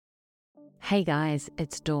Hey guys,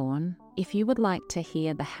 it's Dawn. If you would like to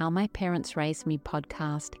hear the How My Parents Raised Me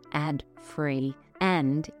podcast ad-free,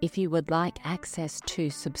 and if you would like access to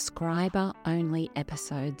subscriber-only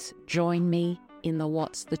episodes, join me in the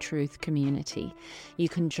What's the Truth community. You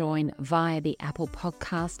can join via the Apple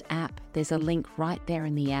Podcast app. There's a link right there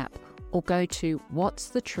in the app, or go to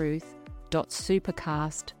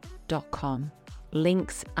whatsthetruth.supercast.com.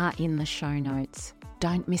 Links are in the show notes.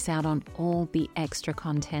 Don't miss out on all the extra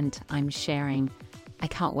content I'm sharing. I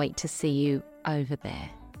can't wait to see you over there.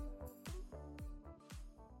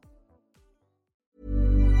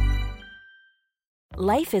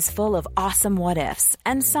 Life is full of awesome what-ifs,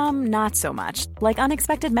 and some not so much, like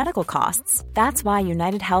unexpected medical costs. That's why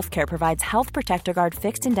United Healthcare provides Health Protector Guard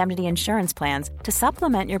fixed indemnity insurance plans to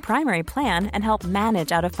supplement your primary plan and help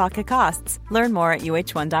manage out-of-pocket costs. Learn more at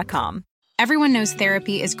uh1.com. Everyone knows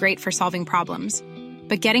therapy is great for solving problems,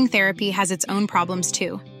 but getting therapy has its own problems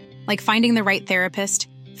too, like finding the right therapist,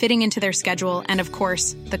 fitting into their schedule, and of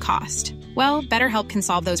course, the cost. Well, BetterHelp can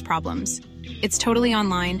solve those problems. It's totally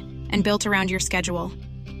online and built around your schedule.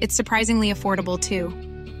 It's surprisingly affordable too.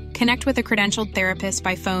 Connect with a credentialed therapist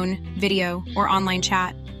by phone, video, or online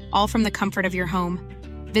chat, all from the comfort of your home.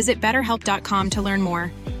 Visit BetterHelp.com to learn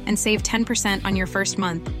more and save 10% on your first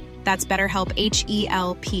month. That's BetterHelp,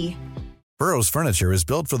 H-E-L-P. Burrow's furniture is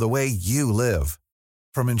built for the way you live.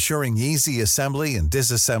 From ensuring easy assembly and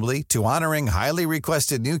disassembly to honoring highly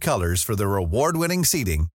requested new colors for their award-winning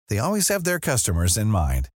seating, they always have their customers in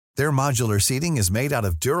mind. Their modular seating is made out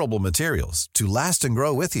of durable materials to last and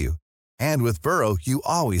grow with you. And with Burrow, you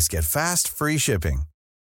always get fast, free shipping.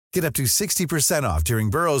 Get up to 60% off during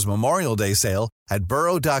Burrow's Memorial Day sale at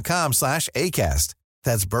burrow.com/ACAST.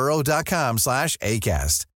 That's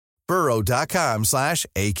burrow.com/ACAST.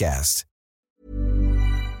 burrow.com/ACAST.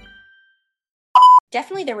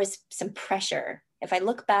 Definitely there was some pressure. If I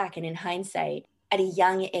look back and in hindsight, at a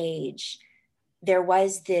young age, there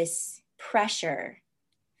was this pressure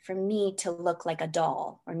for me to look like a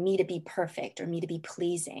doll, or me to be perfect, or me to be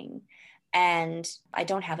pleasing. And I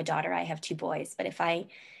don't have a daughter, I have 2 boys, but if I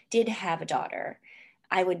did have a daughter,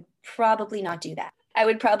 I would probably not do that. I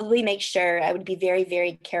would probably make sure, I would be very,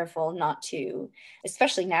 very careful not to,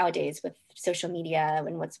 especially nowadays with social media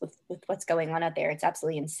and with what's going on out there. It's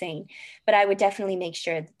absolutely insane. But I would definitely make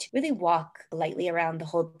sure to really walk lightly around the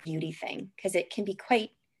whole beauty thing, because it can be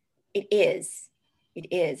it's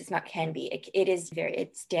not can be,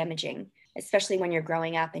 it's damaging, especially when you're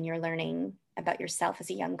growing up and you're learning about yourself as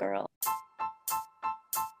a young girl.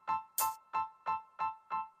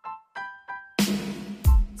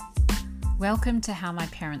 Welcome to How My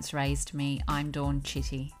Parents Raised Me. I'm Dawn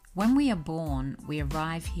Chitty. When we are born, we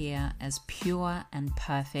arrive here as pure and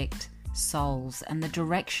perfect souls, and the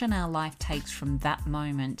direction our life takes from that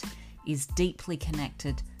moment is deeply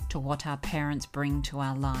connected to what our parents bring to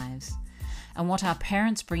our lives. And what our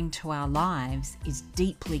parents bring to our lives is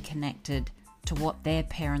deeply connected to what their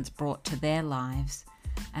parents brought to their lives.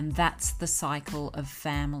 And that's the cycle of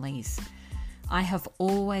families. I have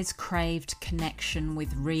always craved connection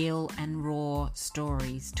with real and raw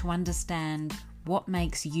stories to understand what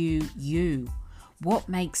makes you you, what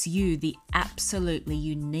makes you the absolutely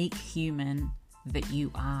unique human that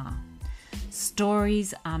you are.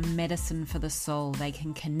 Stories are medicine for the soul. They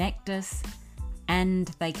can connect us and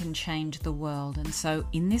they can change the world. And so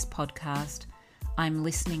in this podcast, I'm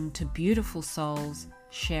listening to beautiful souls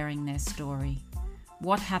sharing their story.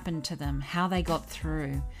 What happened to them, how they got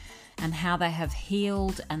through, and how they have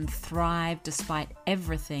healed and thrived despite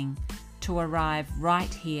everything to arrive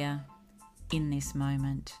right here in this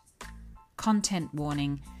moment. Content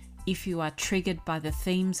warning: if you are triggered by the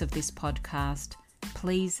themes of this podcast,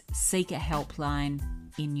 please seek a helpline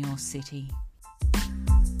in your city.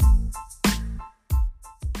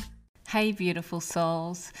 Hey beautiful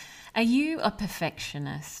souls, are you a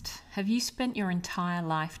perfectionist? Have you spent your entire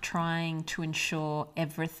life trying to ensure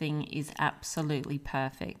everything is absolutely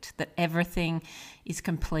perfect, that everything is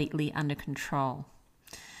completely under control?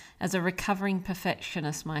 As a recovering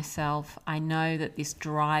perfectionist myself, I know that this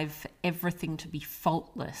drive for everything to be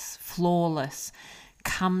faultless, flawless,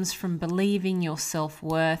 comes from believing your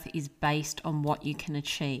self-worth is based on what you can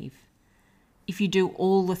achieve. If you do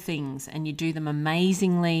all the things and you do them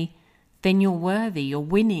amazingly, then you're worthy, you're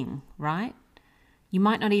winning, right? You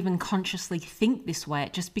might not even consciously think this way.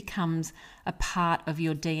 It just becomes a part of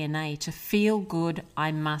your DNA. To feel good,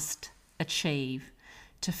 I must achieve.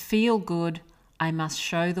 To feel good, I must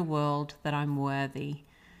show the world that I'm worthy.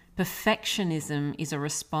 Perfectionism is a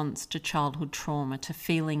response to childhood trauma, to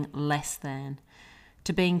feeling less than,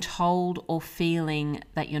 to being told or feeling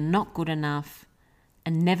that you're not good enough,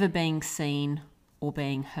 and never being seen or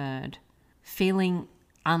being heard. feeling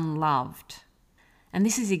unloved. And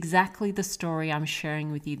this is exactly the story I'm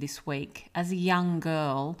sharing with you this week. As a young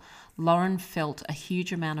girl, Lauren felt a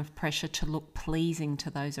huge amount of pressure to look pleasing to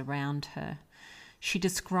those around her. She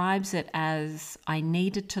describes it as, I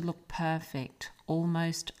needed to look perfect,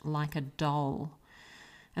 almost like a doll.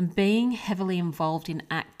 And being heavily involved in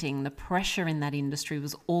acting, the pressure in that industry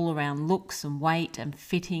was all around looks and weight and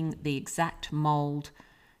fitting the exact mold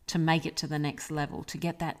to make it to the next level, to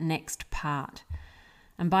get that next part.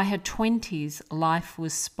 And by her 20s, life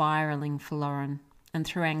was spiraling for Lauren. And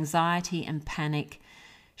through anxiety and panic,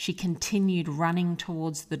 she continued running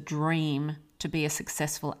towards the dream to be a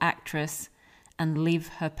successful actress and live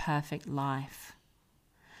her perfect life.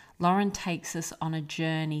 Lauren takes us on a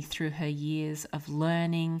journey through her years of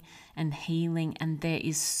learning and healing, and there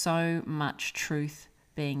is so much truth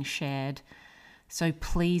being shared. So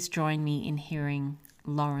please join me in hearing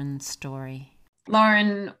Lauren's story.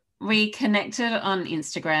 Lauren, we connected on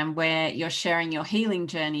Instagram where you're sharing your healing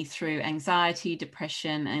journey through anxiety,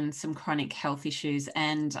 depression, and some chronic health issues.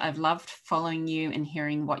 And I've loved following you and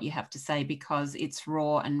hearing what you have to say because it's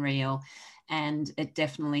raw and real. And it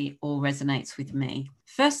definitely all resonates with me.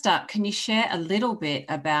 First up, can you share a little bit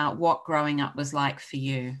about what growing up was like for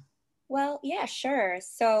you? Well, yeah, sure.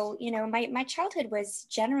 So, my childhood was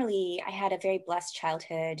generally, I had a very blessed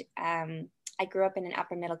childhood. I grew up in an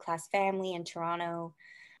upper middle class family in Toronto.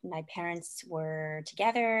 My parents were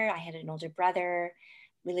together. I had an older brother.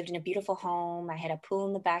 We lived in a beautiful home. I had a pool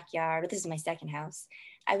in the backyard. This is my second house.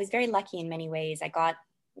 I was very lucky in many ways. I got,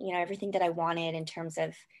 everything that I wanted in terms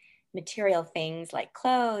of material things like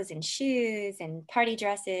clothes and shoes and party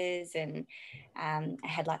dresses. And I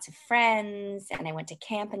had lots of friends, and I went to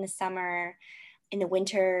camp in the summer. In the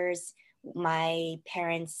winters, my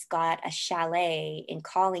parents got a chalet in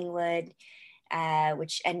Collingwood,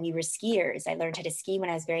 and we were skiers. I learned how to ski when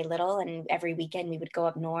I was very little, and every weekend we would go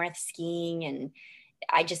up north skiing, and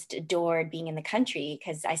I just adored being in the country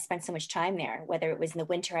because I spent so much time there. Whether it was in the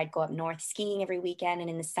winter, I'd go up north skiing every weekend, and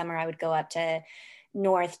in the summer I would go up to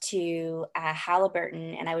north to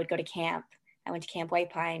Halliburton, and I would go to camp. I went to Camp White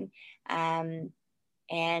Pine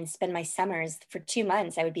and spend my summers for 2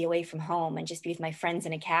 months. I would be away from home and just be with my friends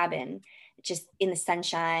in a cabin, just in the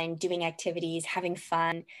sunshine, doing activities, having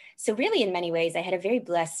fun. So really, in many ways, I had a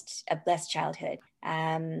blessed childhood.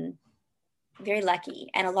 Very lucky,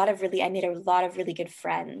 and I made a lot of really good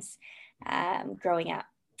friends growing up.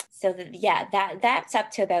 So that's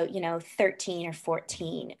up to about 13 or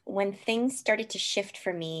 14. When things started to shift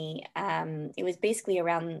for me, it was basically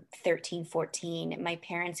around 13, 14. My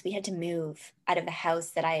parents, we had to move out of the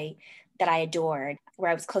house that I adored,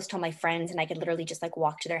 where I was close to all my friends, and I could literally just like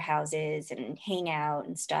walk to their houses and hang out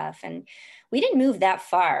and stuff. And we didn't move that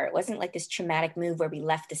far. It wasn't like this traumatic move where we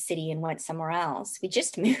left the city and went somewhere else. We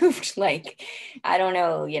just moved like, I don't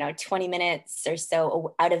know, 20 minutes or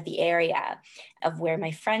so out of the area of where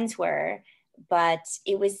my friends were. But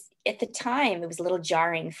it was, at the time, it was a little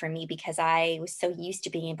jarring for me because I was so used to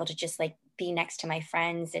being able to just like be next to my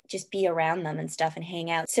friends and just be around them and stuff and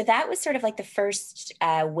hang out. So that was sort of like the first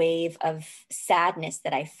wave of sadness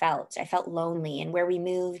that I felt. I felt lonely, and where we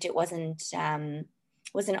moved, it wasn't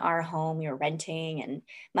our home. We were renting, and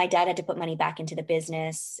my dad had to put money back into the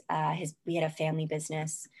business. We had a family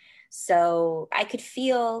business. So I could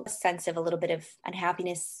feel a sense of a little bit of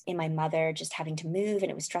unhappiness in my mother just having to move, and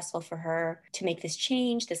it was stressful for her to make this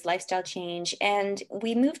change, this lifestyle change. And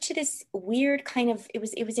we moved to this weird kind of, it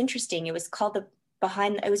was interesting. It was called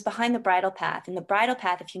behind the Bridle Path. And the Bridle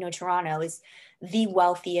Path, if you know Toronto, is the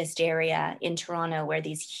wealthiest area in Toronto, where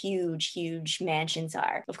these huge mansions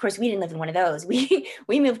are. Of course, we didn't live in one of those. We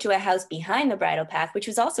moved to a house behind the Bridle Path, which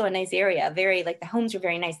was also a nice area. Very, like, the homes were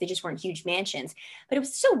very nice. They just weren't huge mansions. But it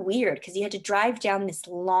was so weird because you had to drive down this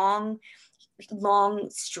long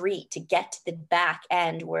street to get to the back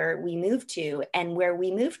end where we moved to. And where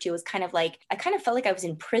we moved to was kind of like, I kind of felt like I was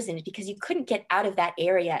imprisoned because you couldn't get out of that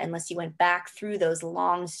area unless you went back through those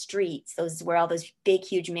long streets, those where all those big,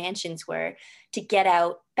 huge mansions were, to get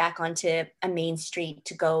out back onto a main street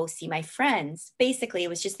to go see my friends. Basically, it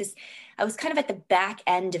was just this, I was kind of at the back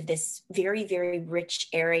end of this very, very rich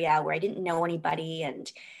area where I didn't know anybody. And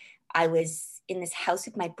I was in this house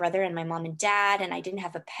with my brother and my mom and dad, and I didn't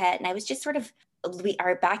have a pet. And I was just sort of,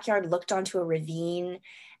 our backyard looked onto a ravine,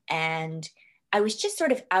 and I was just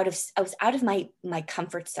sort of I was out of my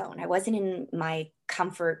comfort zone. I wasn't in my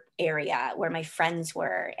comfort area where my friends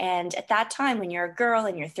were. And at that time, when you're a girl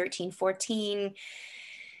and you're 13, 14,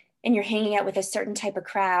 and you're hanging out with a certain type of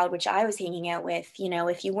crowd, which I was hanging out with,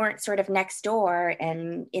 if you weren't sort of next door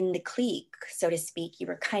and in the clique, so to speak, you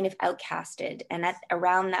were kind of outcasted. And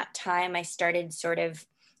around that time, I started sort of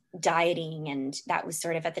dieting, and that was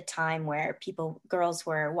sort of at the time where girls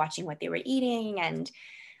were watching what they were eating, and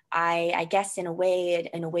I guess in a way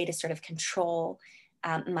to sort of control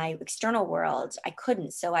my external world, I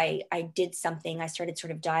couldn't. So I did something. I started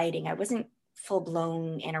sort of dieting. I wasn't full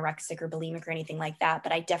blown anorexic or bulimic or anything like that,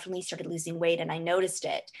 but I definitely started losing weight, and I noticed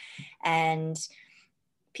it, and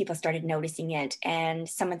people started noticing it. And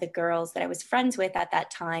some of the girls that I was friends with at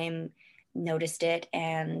that time noticed it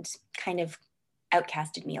and kind of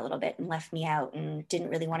outcasted me a little bit and left me out and didn't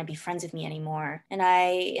really want to be friends with me anymore. And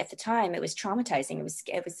at the time, it was traumatizing.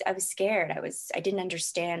 I was scared. I didn't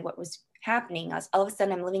understand what was happening. All of a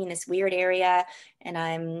sudden I'm living in this weird area and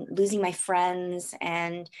I'm losing my friends.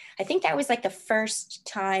 And I think that was like the first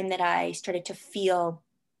time that I started to feel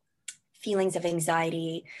feelings of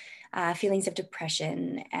anxiety, feelings of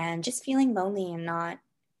depression, and just feeling lonely and not,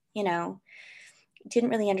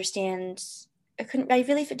 didn't really understand. I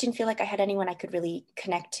really didn't feel like I had anyone I could really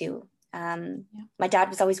connect to. My dad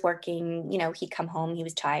was always working, he'd come home, he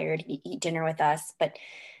was tired, he'd eat dinner with us. But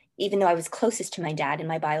even though I was closest to my dad in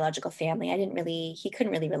my biological family, he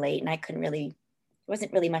couldn't really relate, and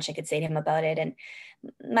wasn't really much I could say to him about it. And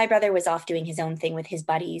my brother was off doing his own thing with his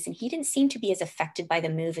buddies, and he didn't seem to be as affected by the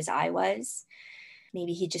move as I was.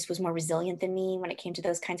 Maybe he just was more resilient than me when it came to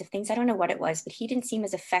those kinds of things. I don't know what it was, but he didn't seem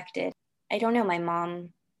as affected. I don't know. My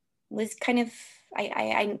mom was kind of,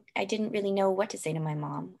 I didn't really know what to say to my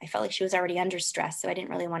mom. I felt like she was already under stress, so I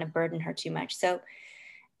didn't really want to burden her too much. And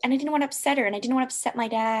I didn't want to upset her, and I didn't want to upset my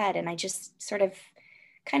dad. And I just sort of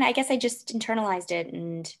I guess I just internalized it.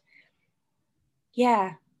 And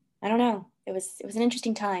yeah, I don't know. It was an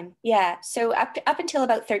interesting time. Yeah. So up until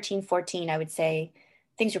about 13, 14, I would say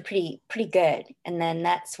things were pretty good. And then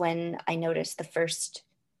that's when I noticed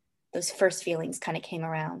those first feelings kind of came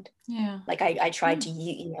around. Yeah. Like I tried to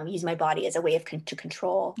use my body as a way to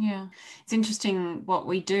control. Yeah. It's interesting what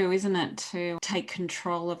we do, isn't it, to take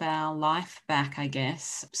control of our life back, I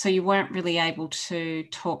guess. So you weren't really able to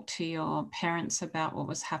talk to your parents about what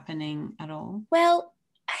was happening at all? Well,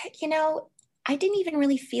 I didn't even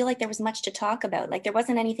really feel like there was much to talk about. Like there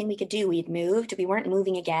wasn't anything we could do. We'd moved. We weren't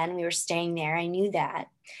moving again. We were staying there. I knew that.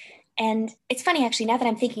 And it's funny, actually, now that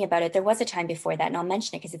I'm thinking about it, there was a time before that, and I'll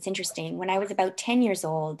mention it because it's interesting. When I was about 10 years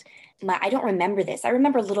old, I don't remember this. I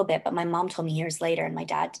remember a little bit, but my mom told me years later, and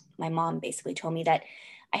my mom basically told me that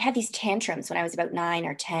I had these tantrums when I was about 9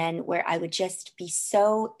 or 10, where I would just be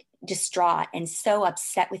so distraught and so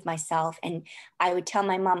upset with myself. And I would tell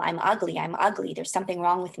my mom, I'm ugly. There's something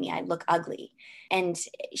wrong with me. I look ugly. And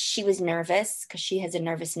she was nervous because she has a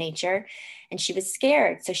nervous nature, and she was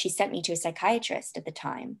scared. So she sent me to a psychiatrist at the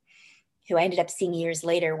time, who I ended up seeing years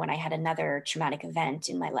later when I had another traumatic event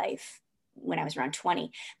in my life when I was around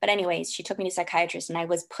 20. But anyways, she took me to a psychiatrist, and I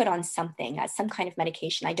was put on something, some kind of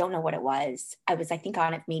medication. I don't know what it was. I think,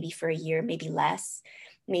 on it maybe for a year, maybe less.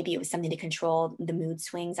 Maybe it was something to control the mood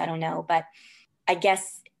swings. I don't know. But I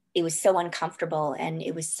guess it was so uncomfortable, and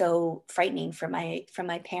it was so frightening for my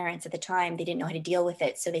parents at the time. They didn't know how to deal with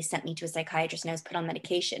it. So they sent me to a psychiatrist, and I was put on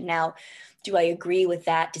medication. Now, do I agree with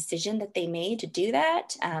that decision that they made to do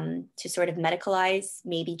that, to sort of medicalize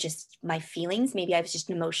maybe just my feelings? Maybe I was just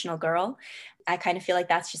an emotional girl. I kind of feel like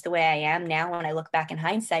that's just the way I am now when I look back in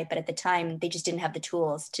hindsight. But at the time, they just didn't have the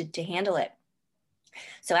tools to handle it.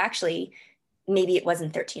 So actually, maybe it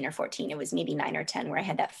wasn't 13 or 14. It was maybe 9 or 10 where I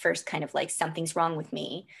had that first kind of like, something's wrong with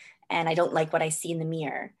me and I don't like what I see in the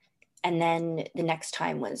mirror. And then the next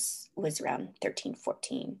time was around 13,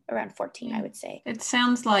 14, around 14, I would say. It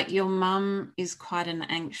sounds like your mum is quite an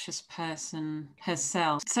anxious person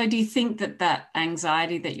herself. So do you think that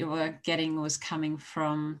anxiety that you were getting was coming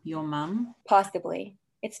from your mum? Possibly.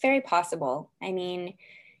 It's very possible. I mean,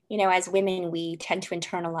 as women, we tend to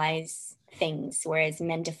internalize things, whereas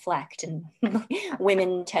men deflect, and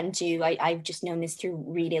women tend to, I've just known this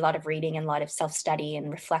through a lot of reading and a lot of self-study and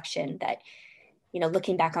reflection, that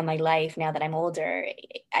looking back on my life now that I'm older,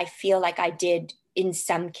 I feel like I did in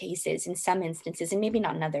some cases, in some instances, and maybe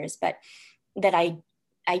not in others, but that I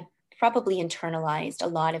probably internalized a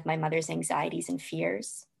lot of my mother's anxieties and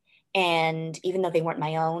fears. And even though they weren't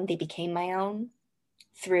my own, they became my own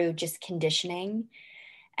through just conditioning.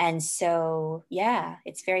 And so, yeah,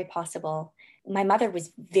 it's very possible. My mother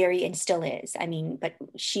was very, and still is, but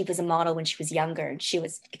she was a model when she was younger, and she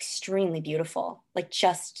was extremely beautiful, like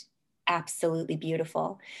just absolutely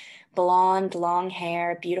beautiful. Blonde, long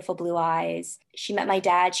hair, beautiful blue eyes. She met my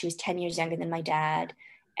dad. She was 10 years younger than my dad.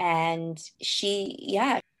 And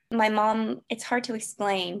my mom, it's hard to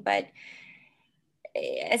explain, but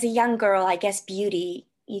as a young girl, I guess beauty,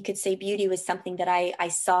 you could say beauty was something that I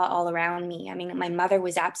saw all around me. I mean, my mother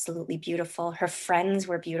was absolutely beautiful. Her friends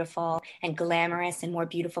were beautiful and glamorous and wore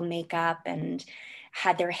beautiful makeup and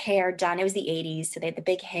had their hair done. It was the 80s, so they had the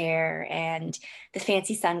big hair and the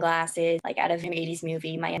fancy sunglasses, like out of an 80s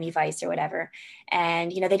movie, Miami Vice or whatever. And,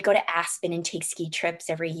 they'd go to Aspen and take ski trips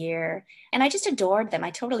every year. And I just adored them. I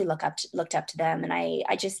totally looked up to them. And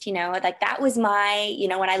I just, like that was my,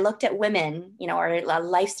 when I looked at women, or a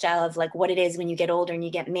lifestyle of like what it is when you get older and you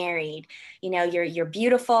get married, you're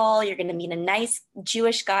beautiful. You're going to meet a nice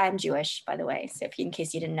Jewish guy. I'm Jewish, by the way. So in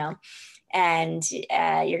case you didn't know. And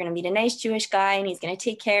you're going to meet a nice Jewish guy and he's going to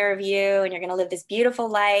take care of you and you're going to live this beautiful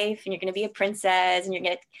life and you're going to be a princess and you're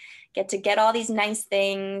going to get all these nice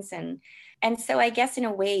things. And so I guess in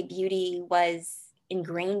a way, beauty was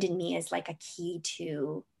ingrained in me as like a key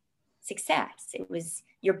to success. It was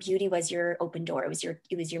your beauty was your open door. It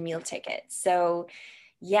was your meal ticket. So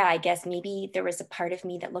yeah, I guess maybe there was a part of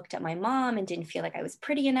me that looked at my mom and didn't feel like I was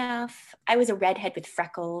pretty enough. I was a redhead with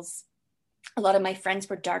freckles. A lot of my friends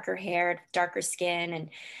were darker haired, darker skin, and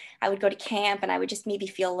I would go to camp and I would just maybe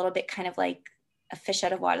feel a little bit kind of like a fish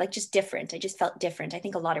out of water, like just different. I just felt different. I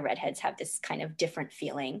think a lot of redheads have this kind of different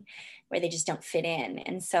feeling where they just don't fit in.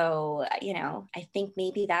 And so, I think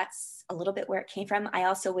maybe that's a little bit where it came from. I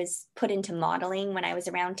also was put into modeling when I was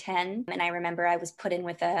around 10. And I remember I was put in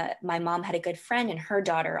with my mom had a good friend and her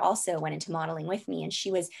daughter also went into modeling with me. And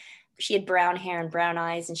she had brown hair and brown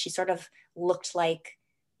eyes and she sort of looked like,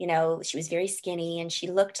 she was very skinny and she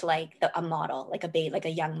looked like a model, like a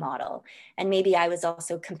young model. And maybe I was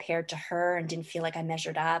also compared to her and didn't feel like I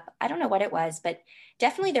measured up. I don't know what it was, but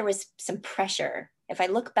definitely there was some pressure. If I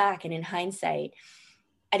look back and in hindsight,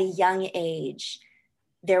 at a young age,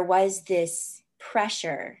 there was this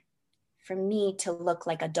pressure for me to look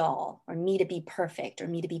like a doll or me to be perfect or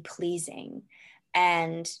me to be pleasing.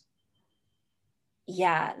 And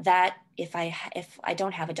yeah, that if I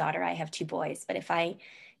don't have a daughter, I have two boys, but if I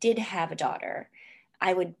did have a daughter,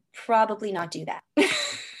 I would probably not do that.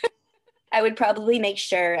 I would probably make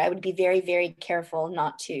sure I would be very, very careful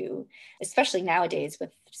not to, especially nowadays with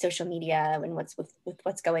social media and with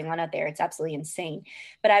what's going on out there. It's absolutely insane.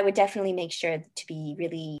 But I would definitely make sure to be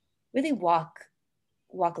really, really walk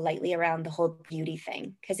lightly around the whole beauty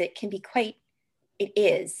thing because it can be it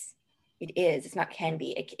is, it's not can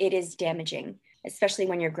be, it is damaging, especially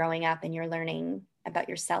when you're growing up and you're learning about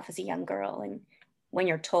yourself as a young girl. And when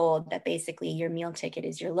you're told that basically your meal ticket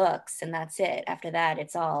is your looks and that's it. After that,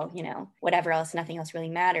 it's all, whatever else, nothing else really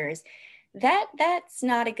matters. That's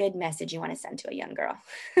not a good message you want to send to a young girl.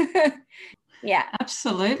 Yeah.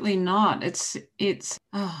 Absolutely not.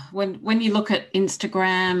 When you look at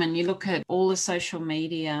Instagram and you look at all the social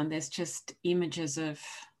media, there's just images of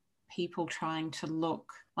people trying to look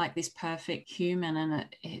like this perfect human,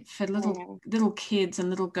 and for little kids and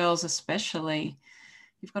little girls especially,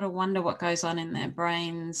 you've got to wonder what goes on in their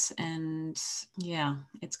brains. And yeah,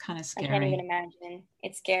 it's kind of scary. I can't even imagine.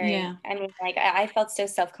 It's scary. Yeah. I mean, like I felt so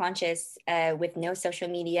self-conscious with no social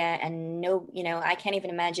media and no, I can't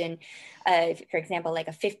even imagine, for example, like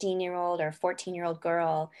a 15-year-old or 14-year-old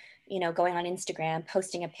girl, going on Instagram,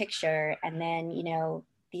 posting a picture, and then,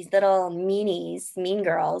 these little mean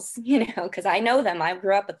girls, because I know them. I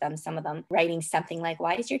grew up with them, some of them writing something like,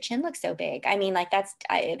 why does your chin look so big? I mean, like that's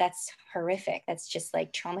horrific. That's just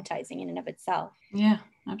like traumatizing in and of itself. Yeah,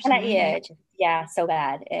 absolutely. And so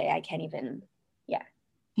bad. I can't even, yeah.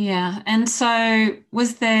 Yeah. And so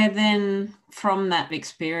was there then from that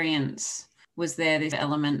experience, was there this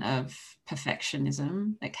element of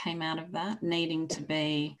perfectionism that came out of that, needing to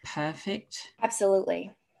be perfect?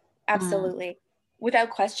 Absolutely.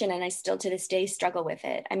 Without question. And I still to this day struggle with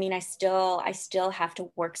it. I mean, I still have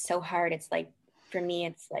to work so hard. It's like, for me,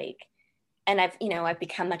 it's like, and I've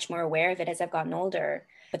become much more aware of it as I've gotten older,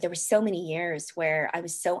 but there were so many years where I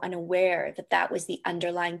was so unaware that was the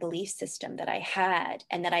underlying belief system that I had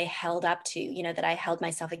and that I held up to, that I held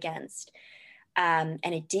myself against. And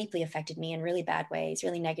it deeply affected me in really bad ways,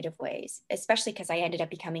 really negative ways, especially because I ended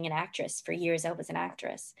up becoming an actress. For years, I was an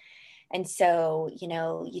actress. And so,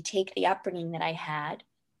 you take the upbringing that I had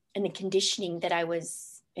and the conditioning that I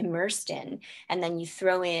was immersed in, and then you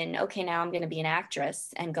throw in, okay, now I'm going to be an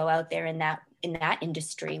actress and go out there in that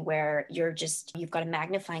industry where you've got a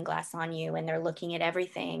magnifying glass on you and they're looking at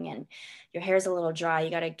everything and your hair's a little dry.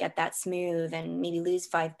 You got to get that smooth and maybe lose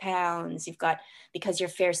 5 pounds. Because you're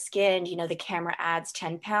fair skinned, the camera adds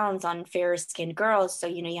 10 pounds on fair skinned girls. So,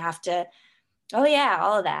 you have to, oh yeah,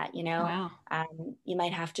 all of that, Wow. You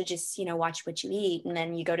might have to just, watch what you eat. And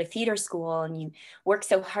then you go to theater school and you work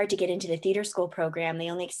so hard to get into the theater school program. They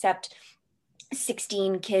only accept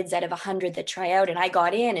 16 kids out of 100 that try out, and I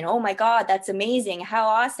got in, and oh my God, that's amazing. How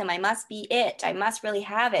awesome. I must be it. I must really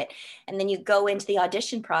have it. And then you go into the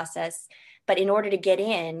audition process. But in order to get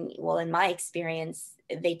in, well, in my experience,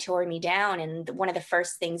 they tore me down. And one of the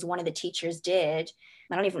first things one of the teachers did,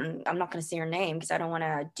 I'm not going to say her name because I don't want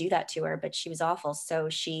to do that to her, but she was awful. So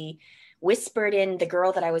she whispered in the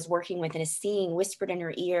girl that I was working with in a scene, whispered in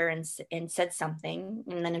her ear and said something.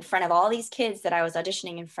 And then in front of all these kids that I was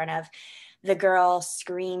auditioning in front of, the girl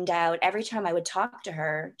screamed out. Every time I would talk to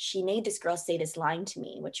her, she made this girl say this line to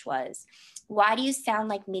me, which was, "Why do you sound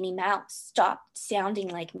like Minnie Mouse? Stop sounding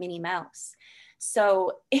like Minnie Mouse."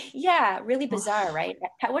 So yeah, really bizarre, right?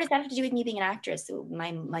 What does that have to do with me being an actress? So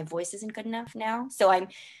my voice isn't good enough now. So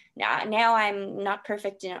now I'm not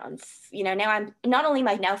perfect. Now I'm not only am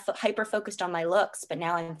I now hyper focused on my looks, but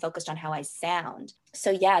now I'm focused on how I sound. So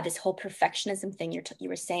yeah, this whole perfectionism thing you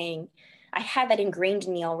were saying, I had that ingrained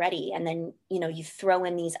in me already. And then, you throw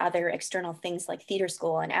in these other external things like theater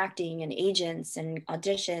school and acting and agents and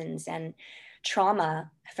auditions and trauma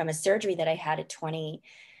from a surgery that I had at 20.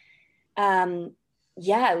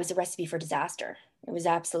 Yeah, it was a recipe for disaster. It was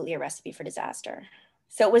absolutely a recipe for disaster.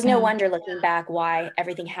 So it was no wonder looking back why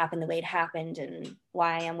everything happened the way it happened and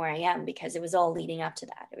why I am where I am, because it was all leading up to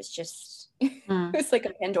that. It was just, it was like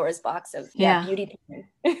a Pandora's box of beauty.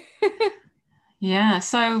 Yeah.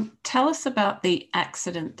 So tell us about the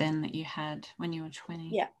accident then that you had when you were 20.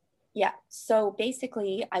 Yeah. So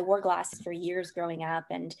basically, I wore glasses for years growing up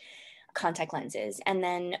and contact lenses. And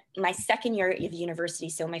then my second year of university,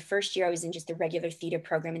 so my first year I was in just the regular theater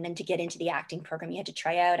program. And then to get into the acting program, you had to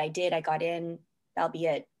try out. I did. I got in,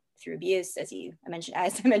 albeit through abuse, as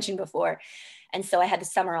I mentioned before. And so I had the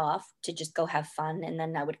summer off to just go have fun. And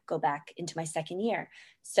then I would go back into my second year.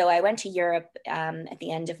 So I went to Europe at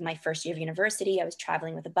the end of my first year of university. I was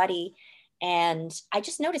traveling with a buddy. And I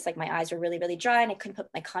just noticed like my eyes were really, really dry and I couldn't put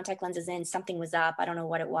my contact lenses in. Something was up. I don't know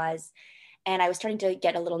what it was. And I was starting to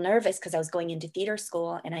get a little nervous because I was going into theater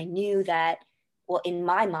school. And I knew that, well, in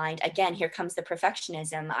my mind, again, here comes the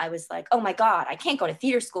perfectionism. I was like, oh my God, I can't go to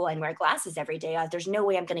theater school and wear glasses every day. There's no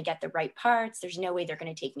way I'm going to get the right parts. There's no way they're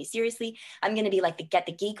going to take me seriously. I'm going to be like get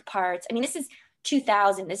the geek parts. I mean, this is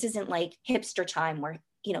 2000. This isn't like hipster time where,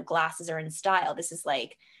 glasses are in style. This is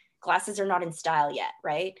like glasses are not in style yet,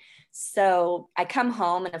 right? So I come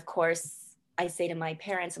home and of course, I say to my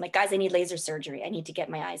parents, I'm like, guys, I need laser surgery. I need to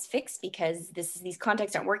get my eyes fixed because these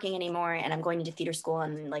contacts aren't working anymore. And I'm going into theater school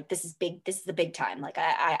and like, this is the big time. Like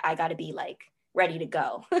I got to be like ready to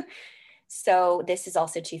go. So this is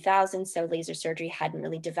also 2000. So laser surgery hadn't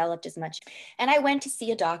really developed as much. And I went to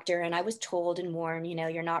see a doctor and I was told and warned,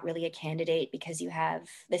 you're not really a candidate because you have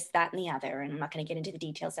this, that, and the other. And I'm not going to get into the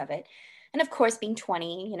details of it. And of course, being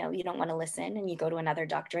 20, you don't want to listen and you go to another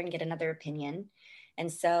doctor and get another opinion. And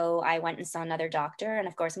so I went and saw another doctor. And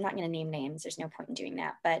of course, I'm not going to name names. There's no point in doing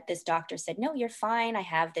that. But this doctor said, no, you're fine. I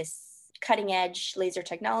have this cutting edge laser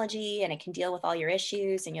technology and it can deal with all your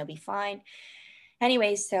issues and you'll be fine.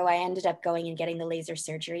 Anyway, so I ended up going and getting the laser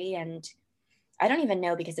surgery. And I don't even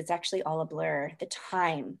know because it's actually all a blur, the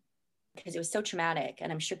time, because it was so traumatic.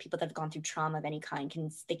 And I'm sure people that have gone through trauma of any kind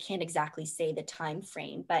they can't exactly say the time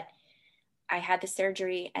frame. But I had the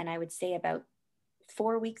surgery and I would say about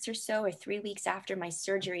 4 weeks or so, or 3 weeks after my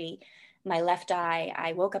surgery, my left eye,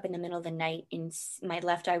 I woke up in the middle of the night my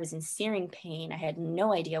left eye was in searing pain. I had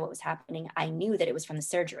no idea what was happening. I knew that it was from the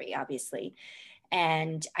surgery, obviously,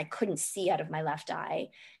 and I couldn't see out of my left eye.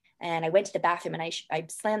 And I went to the bathroom and I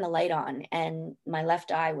slammed the light on and my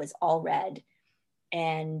left eye was all red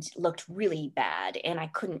and looked really bad. And I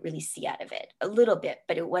couldn't really see out of it a little bit,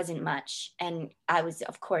 but it wasn't much. And I was,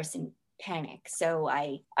 of course, in panic. So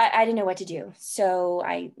I didn't know what to do. So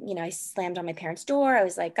I slammed on my parents' door. I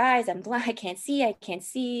was like, guys, I'm blind. I can't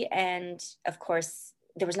see. And of course,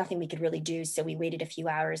 there was nothing we could really do. So we waited a few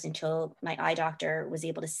hours until my eye doctor was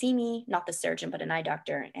able to see me, not the surgeon, but an eye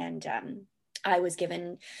doctor. And I was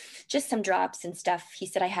given just some drops and stuff. He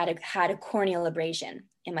said I had a corneal abrasion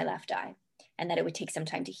in my left eye and that it would take some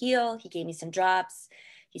time to heal. He gave me some drops.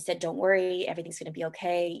 He said, don't worry, everything's going to be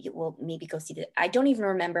okay. We'll maybe go see I don't even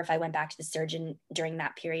remember if I went back to the surgeon during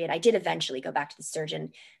that period. I did eventually go back to the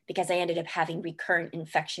surgeon because I ended up having recurrent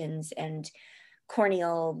infections and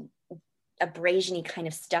corneal abrasion-y kind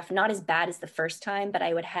of stuff. Not as bad as the first time, but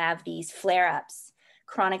I would have these flare-ups,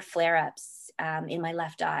 chronic flare-ups in my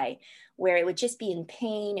left eye, where it would just be in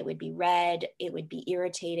pain. It would be red. It would be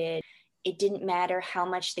irritated. It didn't matter how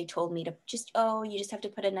much they told me to you just have to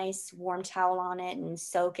put a nice warm towel on it and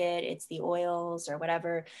soak it. It's the oils or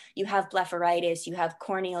whatever. You have blepharitis, you have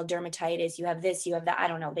corneal dermatitis, you have this, you have that. I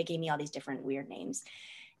don't know. They gave me all these different weird names.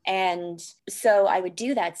 And so I would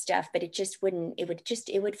do that stuff, but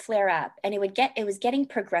it would flare up, and it was getting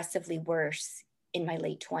progressively worse in my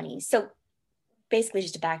late 20s. So basically,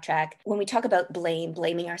 just to backtrack, when we talk about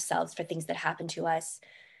blaming ourselves for things that happen to us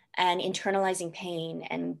and internalizing pain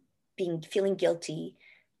and feeling guilty,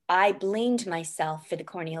 I blamed myself for the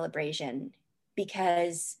corneal abrasion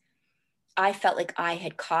because I felt like I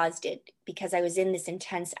had caused it, because I was in this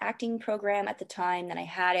intense acting program at the time that I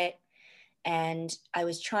had it. And I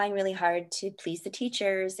was trying really hard to please the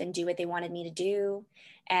teachers and do what they wanted me to do.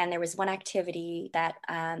 And there was one activity that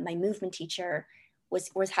my movement teacher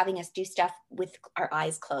was having us do stuff with our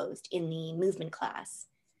eyes closed in the movement class.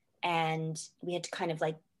 And we had to kind of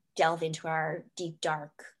like delve into our deep,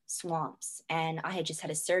 dark swamps. And I had just had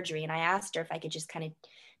a surgery, and I asked her if I could just kind of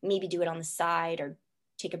maybe do it on the side or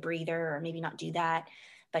take a breather or maybe not do that.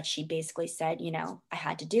 But she basically said, I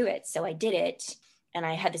had to do it. So I did it. And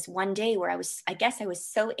I had this one day where I guess I was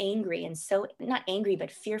so angry, and so not angry, but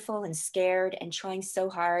fearful and scared and trying so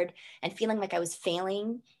hard and feeling like I was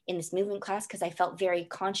failing in this movement class because I felt very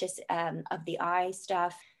conscious of the eye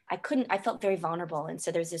stuff. I felt very vulnerable. And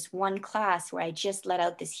so there's this one class where I just let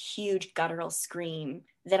out this huge guttural scream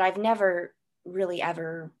that I've never really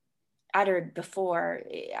ever uttered before.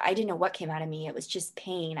 I didn't know what came out of me. It was just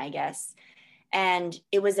pain, I guess. And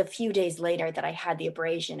it was a few days later that I had the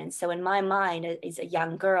abrasion. And so in my mind, as a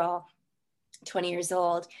young girl, 20 years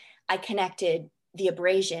old, I connected the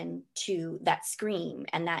abrasion to that scream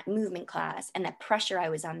and that movement class and that pressure I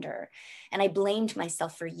was under. And I blamed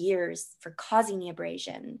myself for years for causing the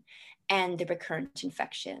abrasion and the recurrent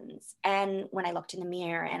infections. And when I looked in the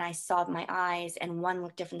mirror and I saw my eyes, and one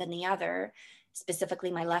looked different than the other,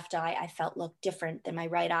 specifically my left eye, I felt looked different than my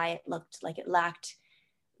right eye. It looked like it lacked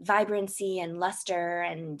vibrancy and luster,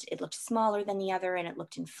 and it looked smaller than the other, and it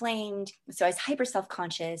looked inflamed. So I was hyper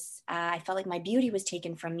self-conscious. I felt like my beauty was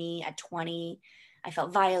taken from me at 20. I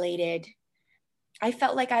felt violated. I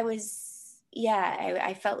felt like I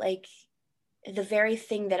felt like the very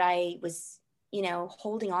thing that I was,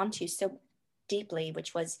 holding on to so deeply,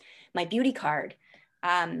 which was my beauty card.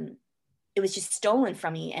 It was just stolen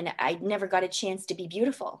from me, and I never got a chance to be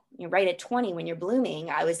beautiful. Right at 20, when you're blooming,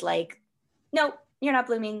 I was like, nope, you're not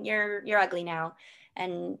blooming. You're ugly now.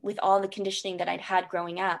 And with all the conditioning that I'd had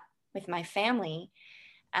growing up with my family,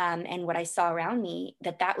 and what I saw around me,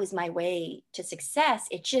 that was my way to success,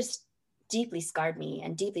 it just deeply scarred me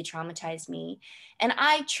and deeply traumatized me. And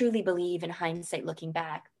I truly believe, in hindsight, looking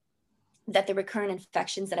back, that the recurrent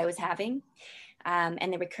infections that I was having,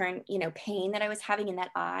 and the recurrent, pain that I was having in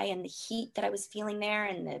that eye, and the heat that I was feeling there,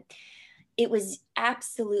 and it was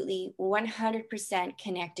absolutely 100%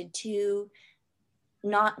 connected to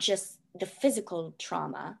not just the physical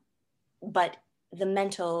trauma, but the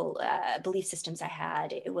mental belief systems I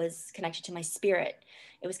had. It was connected to my spirit.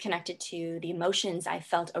 It was connected to the emotions I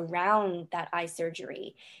felt around that eye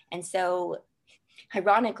surgery. And so,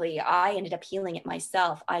 ironically, I ended up healing it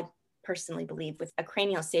myself. I personally believe with a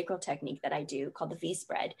craniosacral technique that I do called the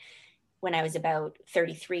V-spread, when I was about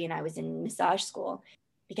 33 and I was in massage school,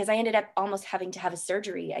 because I ended up almost having to have a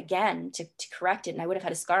surgery again to correct it. And I would have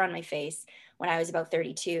had a scar on my face when I was about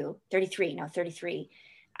 33.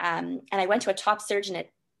 And I went to a top surgeon at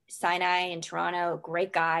Sinai in Toronto,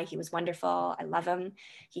 great guy. He was wonderful. I love him.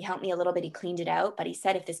 He helped me a little bit. He cleaned it out, but he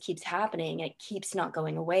said, if this keeps happening and it keeps not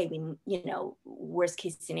going away, worst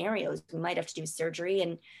case scenarios, we might have to do surgery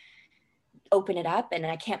and open it up. And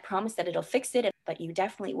I can't promise that it'll fix it, but you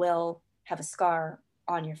definitely will have a scar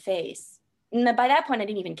on your face. And by that point, I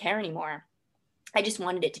didn't even care anymore. I just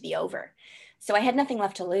wanted it to be over. So I had nothing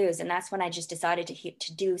left to lose. And that's when I just decided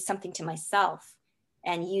to do something to myself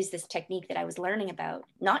and use this technique that I was learning about,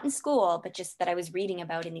 not in school, but just that I was reading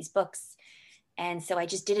about in these books. And so I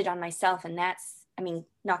just did it on myself. And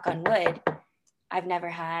knock on wood, I've never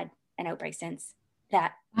had an outbreak since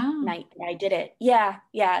that night that I did it. Yeah.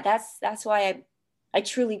 That's why I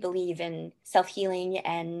truly believe in self-healing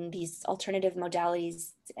and these alternative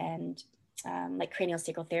modalities, and like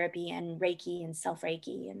craniosacral therapy and Reiki and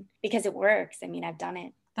self-Reiki, and because it works. I mean, I've done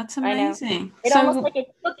it. That's amazing. It almost like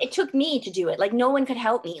it took me to do it. Like no one could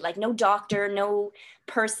help me, like no doctor, no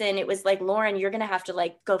person. It was like, Lauren, you're going to have to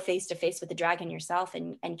like go face to face with the dragon yourself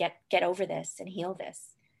and get over this and heal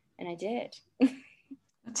this. And I did.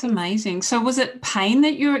 That's amazing. So was it pain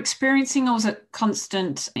that you were experiencing, or was it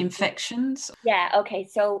constant infections? Yeah. Okay.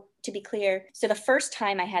 So to be clear, so the first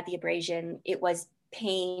time I had the abrasion, it was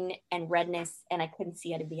pain and redness, and I couldn't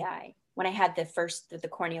see out of the eye. When I had the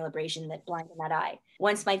corneal abrasion that blinded that eye.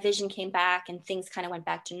 Once my vision came back and things kind of went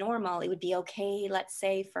back to normal, it would be okay, let's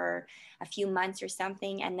say for a few months or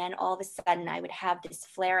something. And then all of a sudden I would have this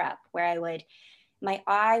flare up where I would my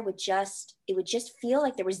eye would just feel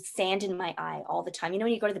like there was sand in my eye all the time. You know,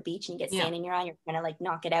 when you go to the beach and you get sand in your eye, and you're trying to like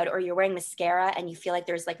knock it out, or you're wearing mascara and you feel like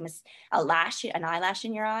there's like an eyelash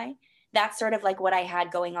in your eye. That's sort of like what I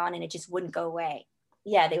had going on, and it just wouldn't go away.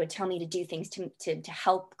 Yeah, they would tell me to do things to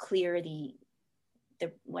help clear the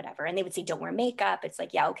whatever. And they would say, don't wear makeup. It's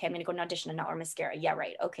like, yeah, okay, I'm going to go to an audition and not wear mascara. Yeah,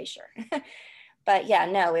 right. Okay, sure. But yeah,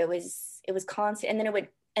 no, it was constant. And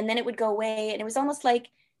then it would go away. And it was almost like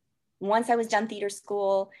once I was done theater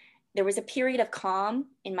school, there was a period of calm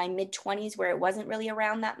in my mid-20s where it wasn't really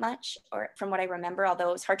around that much, or from what I remember, although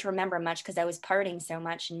it was hard to remember much because I was partying so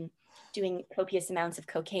much and doing copious amounts of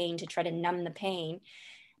cocaine to try to numb the pain.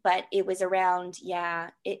 But it was around,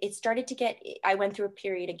 it started to get, I went through a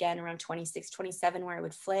period again around 26, 27 where it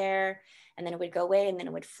would flare, and then it would go away, and then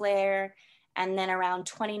it would flare. And then around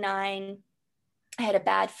 29, I had a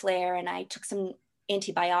bad flare, and I took some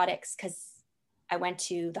antibiotics because I went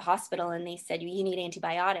to the hospital and they said, you need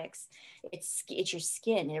antibiotics. It's your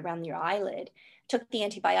skin around your eyelid. Took the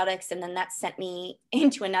antibiotics, and then that sent me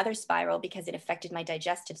into another spiral because it affected my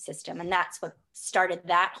digestive system. And that's what started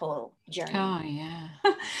that whole journey. Oh, yeah.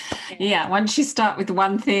 Yeah. Once you start with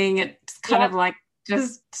one thing, it's kind of like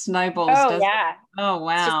just snowballs. Oh, yeah. Oh,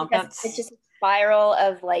 wow. It's just a spiral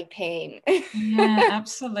of like pain. Yeah,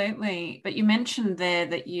 absolutely. But you mentioned there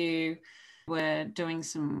that you were doing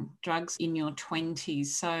some drugs in your 20s.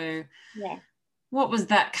 So yeah. What was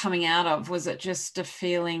that coming out of? Was it just a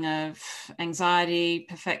feeling of anxiety,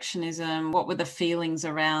 perfectionism? What were the feelings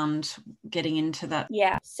around getting into that?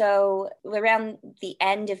 Yeah. So around the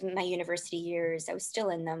end of my university years, I was still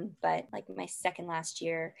in them, but like my second last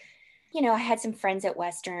year, you know, I had some friends at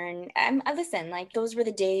Western. Listen, like those were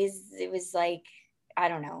the days. It was like, I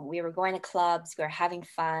don't know, we were going to clubs, we were having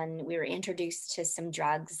fun, we were introduced to some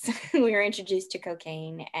drugs, we were introduced to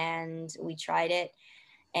cocaine, and we tried it.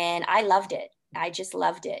 And I loved it. I just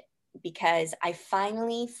loved it because I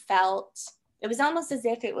finally felt, it was almost as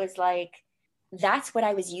if it was like, that's what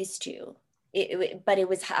I was used to. But it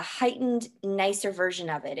was a heightened, nicer version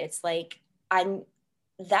of it. It's like,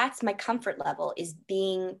 that's my comfort level, is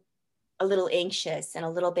being a little anxious and a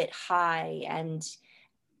little bit high. And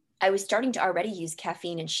I was starting to already use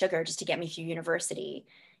caffeine and sugar just to get me through university.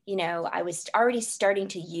 You know, I was already starting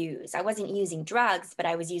to use, I wasn't using drugs, but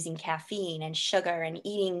I was using caffeine and sugar and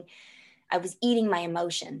eating. I was eating my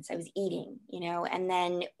emotions. I was eating, you know. And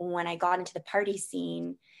then when I got into the party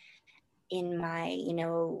scene in my, you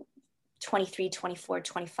know, 23, 24,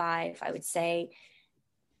 25, I would say,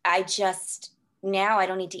 now I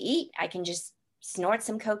don't need to eat. I can just snort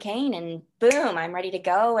some cocaine and boom, I'm ready to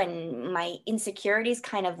go. And my insecurities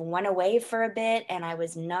kind of went away for a bit, and I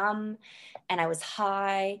was numb and I was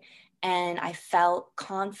high and I felt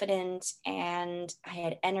confident and I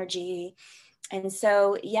had energy. And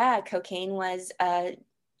so, yeah, cocaine was,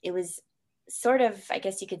 it was sort of, I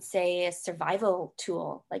guess you could say, a survival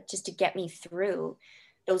tool, like just to get me through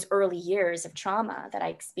those early years of trauma that I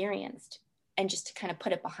experienced and just to kind of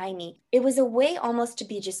put it behind me. It was a way almost to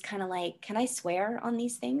be just kind of like, can I swear on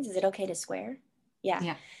these things? Is it okay to swear?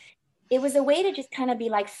 Yeah. It was a way to just kind of be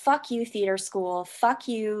like, fuck you, theater school, fuck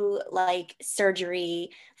you, like surgery,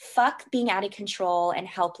 fuck being out of control and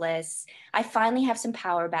helpless. I finally have some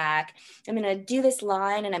power back. I'm going to do this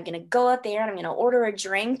line and I'm going to go out there and I'm going to order a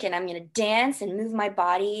drink and I'm going to dance and move my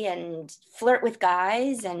body and flirt with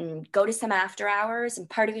guys and go to some after hours and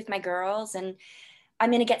party with my girls. And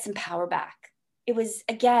I'm going to get some power back. It was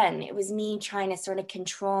me trying to sort of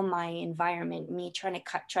control my environment, me trying to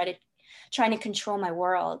control my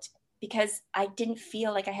world, because I didn't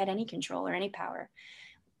feel like I had any control or any power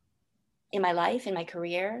in my life, in my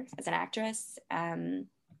career as an actress, in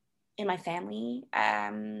my family.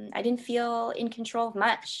 I didn't feel in control of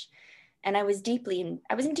much. And I was in deep pain.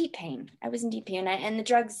 And the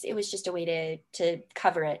drugs, it was just a way to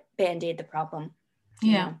cover it, Band-Aid the problem.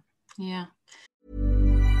 Yeah.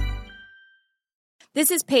 This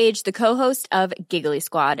is Paige, the co-host of Giggly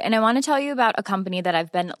Squad, and I want to tell you about a company that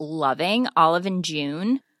I've been loving, Olive &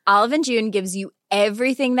 June. Olive & June gives you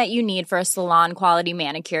everything that you need for a salon-quality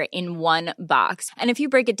manicure in one box. And if you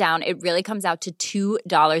break it down, it really comes out to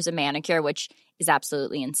 $2 a manicure, which is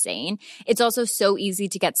absolutely insane. It's also so easy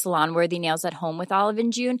to get salon-worthy nails at home with Olive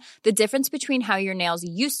 & June. The difference between how your nails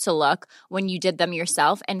used to look when you did them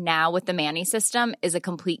yourself and now with the Mani system is a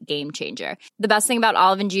complete game changer. The best thing about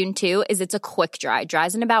Olive & June, too, is it's a quick dry.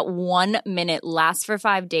 Dries in about 1 minute, lasts for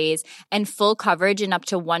 5 days, and full coverage in up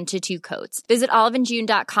to 1 to 2 coats. Visit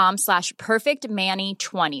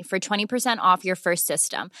oliveandjune.com/perfectmani20 for 20% off your first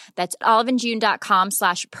system. That's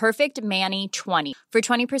oliveandjune.com/perfectmani20 for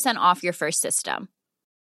 20% off your first system.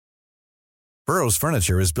 Burrow's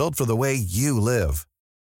furniture is built for the way you live.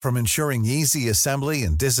 From ensuring easy assembly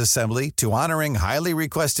and disassembly to honoring highly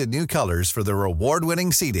requested new colors for their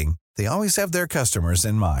award-winning seating, they always have their customers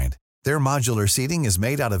in mind. Their modular seating is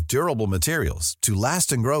made out of durable materials to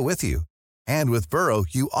last and grow with you. And with Burrow,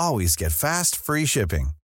 you always get fast, free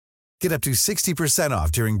shipping. Get up to 60%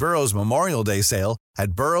 off during Burrow's Memorial Day sale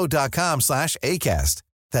at burrow.com/ACAST.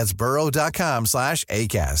 That's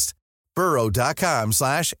burrow.com/ACAST.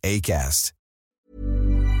 burrow.com/ACAST.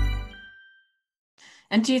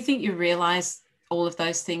 And do you think you realize all of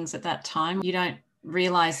those things at that time? You don't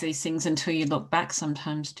realize these things until you look back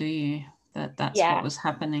sometimes, do you? That's what was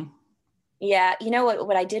happening. Yeah, you know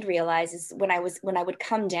what I did realize is when I would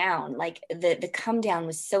come down, like the come down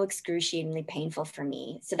was so excruciatingly painful for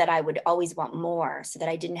me, so that I would always want more, so that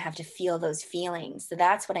I didn't have to feel those feelings. So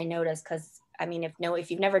that's what I noticed. Because I mean,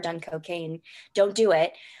 if you've never done cocaine, don't do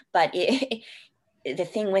it. But the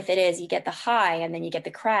thing with it is you get the high and then you get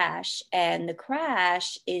the crash, and the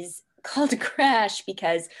crash is called a crash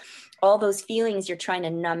because all those feelings you're trying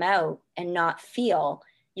to numb out and not feel,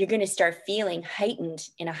 you're going to start feeling heightened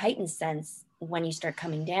in a heightened sense when you start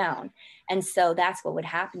coming down. And so that's what would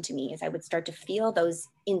happen to me, is I would start to feel those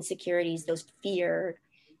insecurities, those fears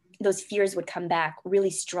would come back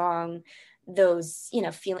really strong. Those,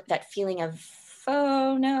 that feeling of,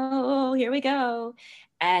 oh no, here we go.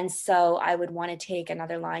 And so I would want to take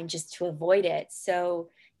another line just to avoid it. So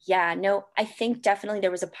yeah, no, I think definitely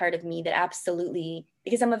there was a part of me that absolutely,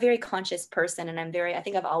 because I'm a very conscious person, and I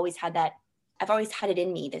think I've always had it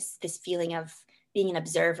in me, this feeling of being an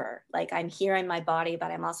observer. Like I'm here in my body,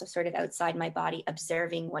 but I'm also sort of outside my body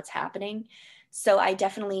observing what's happening. So I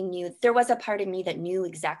definitely knew there was a part of me that knew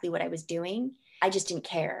exactly what I was doing. I just didn't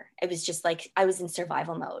care. It was just like I was in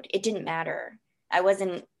survival mode. It didn't matter. I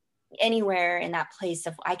wasn't anywhere in that place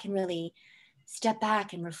of I can really step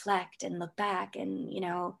back and reflect and look back and,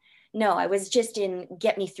 no, I was just in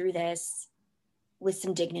get me through this with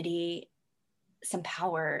some dignity, some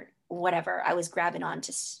power, whatever. I was grabbing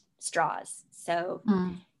onto straws. So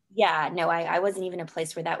yeah, no, I wasn't even a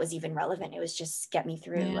place where that was even relevant. It was just get me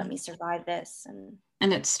through, let me survive this.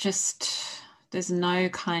 And it's just, there's no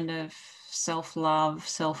kind of self-love,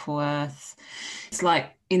 self-worth. It's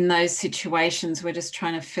like in those situations, we're just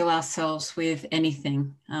trying to fill ourselves with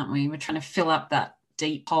anything, aren't we? We're trying to fill up that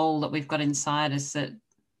deep hole that we've got inside us that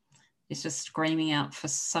is just screaming out for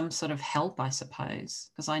some sort of help, I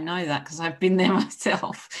suppose. Because I know that, because I've been there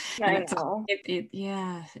myself. I know.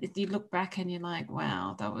 You look back and you're like,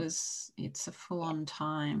 wow, it's a full-on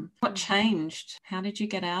time. What changed? How did you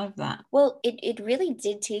get out of that? Well, it really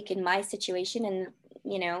did take in my situation, and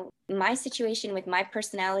my situation with my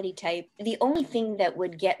personality type, the only thing that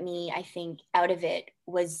would get me, I think, out of it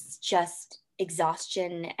was just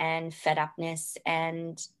exhaustion and fed upness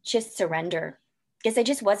and just surrender, because I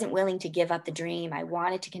just wasn't willing to give up the dream. I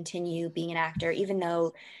wanted to continue being an actor, even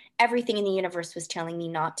though everything in the universe was telling me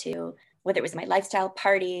not to, whether it was my lifestyle,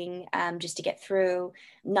 partying, just to get through,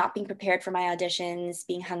 not being prepared for my auditions,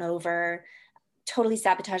 being hungover, totally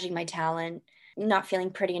sabotaging my talent, not feeling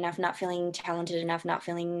pretty enough, not feeling talented enough, not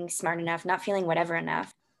feeling smart enough, not feeling whatever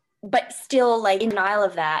enough, but still like in denial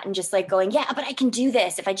of that and just like going, yeah, but I can do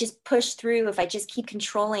this. If I just push through, if I just keep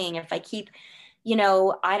controlling, if I keep,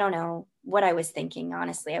 I don't know what I was thinking.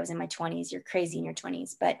 Honestly, I was in my 20s. You're crazy in your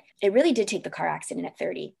 20s, but it really did take the car accident at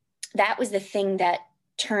 30. That was the thing that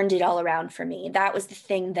turned it all around for me. That was the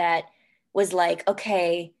thing that was like,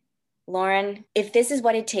 okay, Lauren, if this is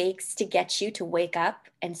what it takes to get you to wake up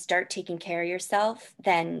and start taking care of yourself,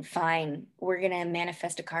 then fine, we're going to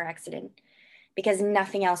manifest a car accident, because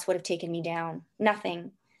nothing else would have taken me down.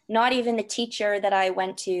 Nothing, not even the teacher that I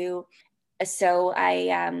went to. So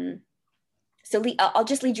I'll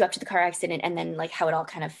just lead you up to the car accident and then like how it all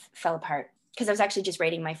kind of fell apart. Because I was actually just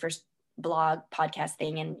writing my first blog podcast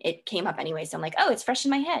thing and it came up anyway. So I'm like, oh, it's fresh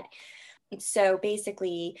in my head. So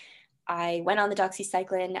basically, I went on the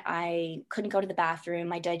doxycycline. I couldn't go to the bathroom.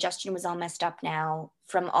 My digestion was all messed up now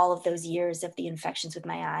from all of those years of the infections with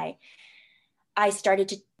my eye. I started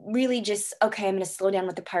to really just, okay, I'm going to slow down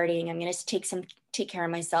with the partying. I'm going to take care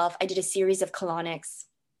of myself. I did a series of colonics.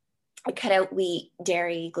 I cut out wheat,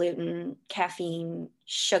 dairy, gluten, caffeine,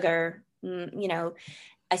 sugar.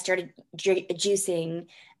 I started juicing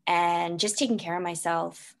and just taking care of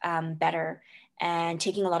myself better, and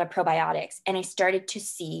taking a lot of probiotics. And I started to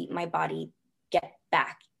see my body get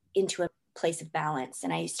back into a place of balance.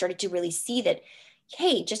 And I started to really see that,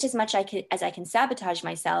 hey, just as much as I can sabotage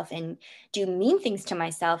myself and do mean things to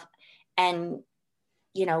myself and,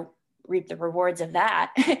 reap the rewards of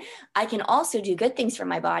that, I can also do good things for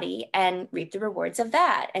my body and reap the rewards of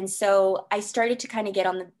that. And so I started to kind of get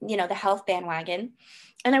on the health bandwagon,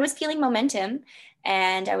 and I was feeling momentum,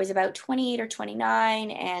 and I was about 28 or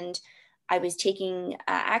 29, and I was taking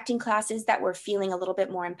acting classes that were feeling a little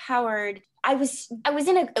bit more empowered. I was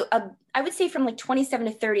in I would say from like 27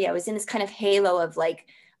 to 30, I was in this kind of halo of like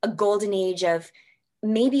a golden age of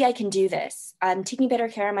maybe I can do this. I'm taking better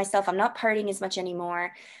care of myself. I'm not partying as much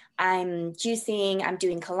anymore. I'm juicing. I'm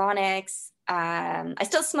doing colonics. I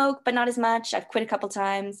still smoke, but not as much. I've quit a couple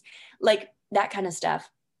times, like that kind of stuff.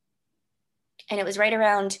 And it was right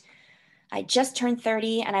around, I just turned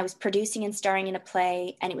 30, and I was producing and starring in a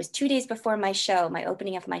play. And it was 2 days before my show, my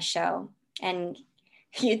opening of my show. And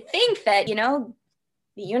you'd think that,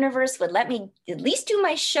 the universe would let me at least do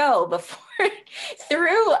my show before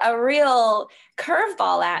threw a real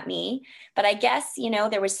curveball at me. But I guess,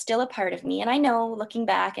 there was still a part of me. And I know, looking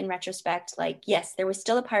back in retrospect, like, yes, there was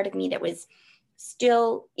still a part of me that was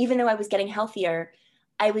still, even though I was getting healthier,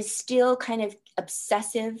 I was still kind of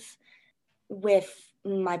obsessive with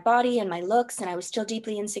my body and my looks. And I was still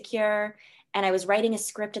deeply insecure. And I was writing a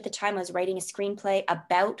script at the time. I was writing a screenplay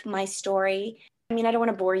about my story. I mean, I don't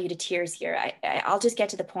want to bore you to tears here. I'll just get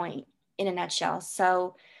to the point in a nutshell.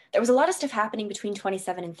 So there was a lot of stuff happening between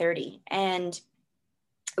 27 and 30. And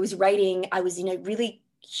I was writing, I was in a really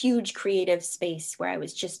huge creative space where it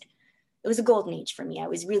was a golden age for me. I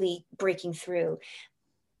was really breaking through.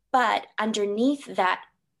 But underneath that,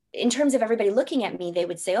 in terms of everybody looking at me, they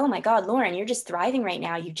would say, oh my God, Lauren, you're just thriving right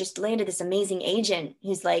now. You've just landed this amazing agent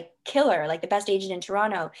who's like killer, like the best agent in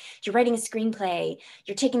Toronto. You're writing a screenplay.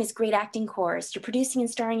 You're taking this great acting course. You're producing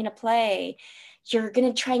and starring in a play. You're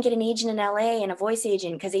going to try and get an agent in LA and a voice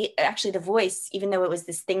agent. Because actually the voice, even though it was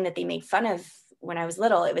this thing that they made fun of when I was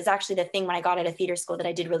little, it was actually the thing when I got out of theater school that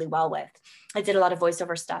I did really well with. I did a lot of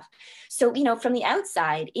voiceover stuff. So, from the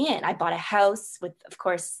outside in, I bought a house with, of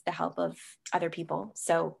course, the help of other people.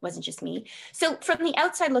 So it wasn't just me. So from the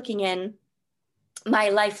outside looking in, my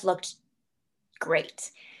life looked great.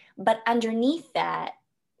 But underneath that,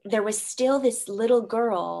 there was still this little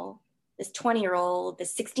girl, this 20-year-old,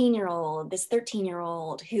 this 16-year-old, this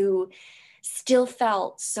 13-year-old who still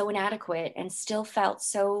felt so inadequate and still felt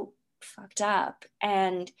so fucked up,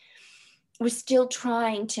 and was still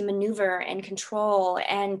trying to maneuver and control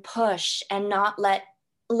and push and not let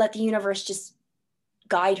the universe just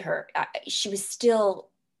guide her. She was still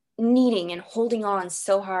needing and holding on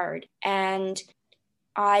so hard. And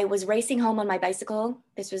I was racing home on my bicycle.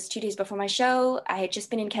 This was 2 days before my show. I had just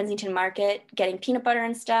been in Kensington Market getting peanut butter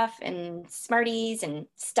and stuff and Smarties and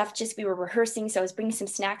stuff. We were rehearsing. So I was bringing some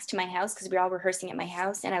snacks to my house because we were all rehearsing at my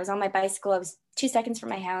house. And I was on my bicycle. I was 2 seconds from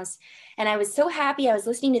my house. And I was so happy. I was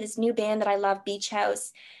listening to this new band that I love, Beach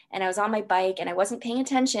House. And I was on my bike and I wasn't paying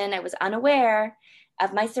attention. I was unaware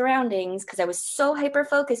of my surroundings because I was so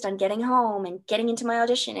hyper-focused on getting home and getting into my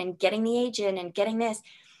audition and getting the agent and getting this,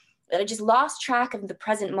 that I just lost track of the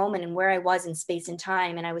present moment and where I was in space and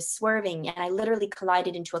time. And I was swerving and I literally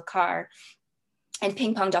collided into a car and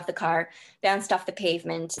ping-ponged off the car, bounced off the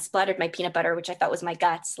pavement, splattered my peanut butter, which I thought was my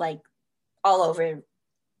guts, like all over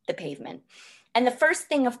the pavement. And the first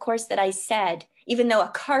thing, of course, that I said, even though a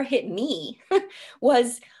car hit me,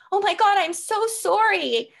 was, oh my God, I'm so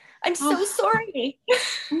sorry. I'm so sorry.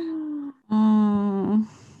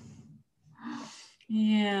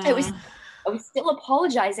 Yeah. I was still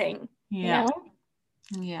apologizing. Yeah. You know?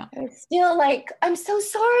 Yeah. I was still like, I'm so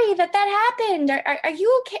sorry that happened. Are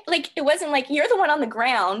you okay? Like, it wasn't like you're the one on the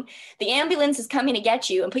ground. The ambulance is coming to get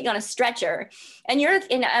you and put you on a stretcher. And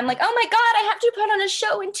I'm like, oh my God, I have to put on a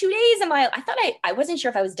show in 2 days. I wasn't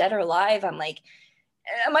sure if I was dead or alive. I'm like,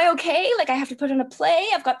 am I okay? Like, I have to put on a play.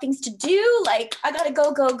 I've got things to do. Like, I got to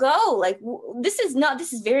go. Like, this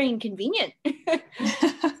is very inconvenient.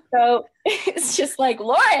 So it's just like,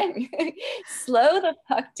 Lauren, slow the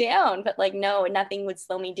fuck down. But like, no, nothing would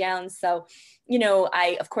slow me down. So,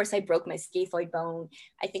 I broke my scaphoid bone.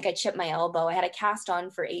 I think I chipped my elbow. I had a cast on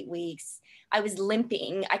for 8 weeks. I was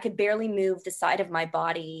limping. I could barely move the side of my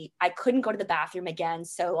body. I couldn't go to the bathroom again.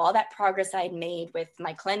 So all that progress I had made with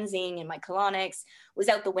my cleansing and my colonics was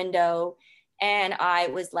out the window. And I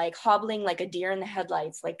was like hobbling like a deer in the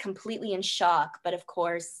headlights, like completely in shock. But of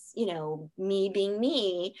course, me being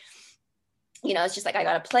me, it's just like, I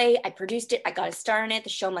got to play. I produced it. I got to star in it. The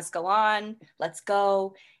show must go on. Let's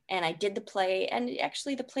go. And I did the play. And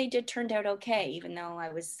actually the play did turn out okay, even though I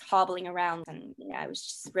was hobbling around and I was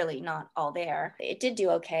just really not all there. It did do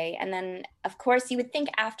okay. And then, of course, you would think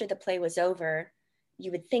after the play was over,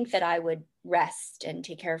 you would think that I would rest and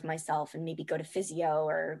take care of myself and maybe go to physio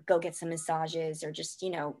or go get some massages or just,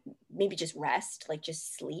 maybe just rest, like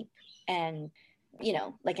just sleep. And, you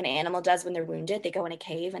know, like an animal does when they're wounded, they go in a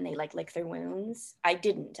cave and they like lick their wounds. I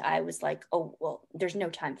didn't. I was like, oh, well, there's no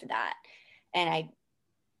time for that. And I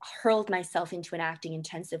hurled myself into an acting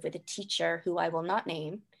intensive with a teacher who I will not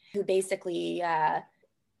name, who basically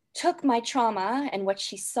took my trauma and what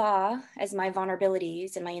she saw as my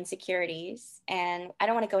vulnerabilities and my insecurities. And I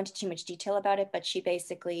don't want to go into too much detail about it, but she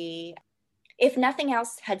basically, if nothing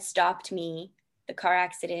else had stopped me, the car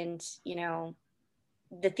accident, you know,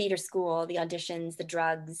 the theater school, the auditions, the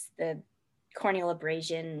drugs, the corneal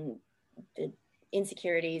abrasion, the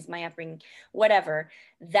insecurities, my upbringing, whatever,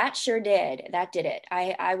 that sure did. That did it.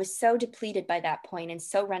 I was so depleted by that point and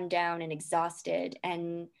so run down and exhausted.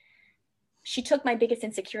 And she took my biggest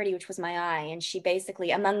insecurity, which was my eye. And she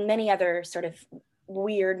basically, among many other sort of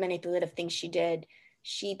weird manipulative things she did,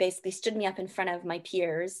 she basically stood me up in front of my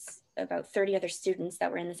peers, about 30 other students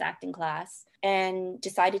that were in this acting class, and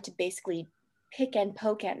decided to basically pick and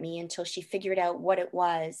poke at me until she figured out what it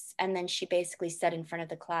was. And then she basically said in front of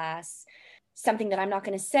the class something that I'm not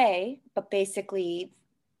going to say, but basically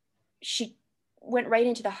she went right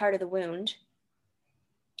into the heart of the wound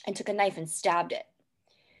and took a knife and stabbed it.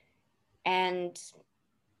 And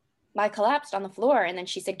I collapsed on the floor. And then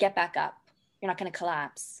she said, get back up. You're not going to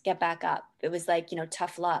collapse. Get back up. It was like, you know,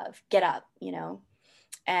 tough love. Get up, you know,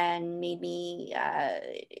 and made me,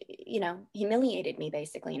 you know, humiliated me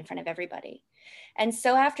basically in front of everybody. And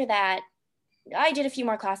so after that, I did a few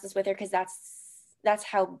more classes with her because that's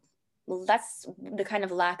the kind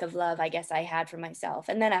of lack of love I guess I had for myself.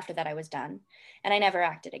 And then after that, I was done and I never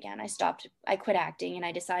acted again. I quit acting and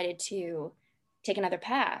I decided to take another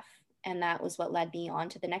path. And that was what led me on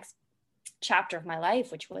to the next chapter of my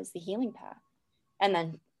life, which was the healing path. And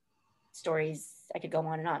then stories, I could go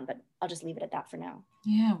on, but I'll just leave it at that for now.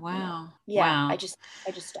 Yeah. Wow. Yeah. Wow. I just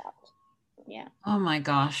stopped. Yeah. Oh my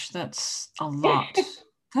gosh. That's a lot.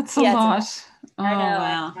 That's a Yeah, lot. Oh,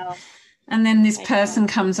 wow. I know. And then this person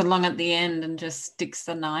comes along at the end and just sticks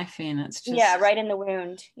the knife in. It's just, yeah, right in the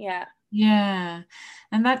wound. Yeah. Yeah.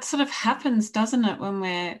 And that sort of happens, doesn't it,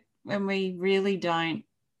 when we really don't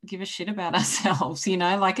give a shit about ourselves, you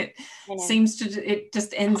know, like it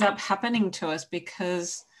just ends up happening to us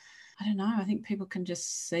because, I don't know, I think people can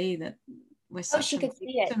just see that we're such a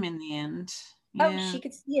victim in the end. Yeah. Oh, she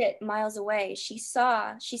could see it miles away. She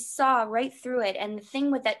saw right through it. And the thing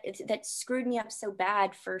with that screwed me up so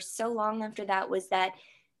bad for so long after that was that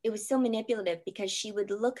it was so manipulative because she would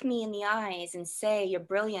look me in the eyes and say, you're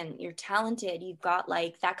brilliant, you're talented, you've got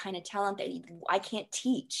like that kind of talent that I can't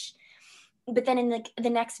teach. But then in the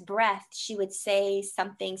next breath, she would say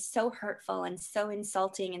something so hurtful and so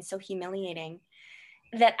insulting and so humiliating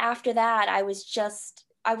that after that, I was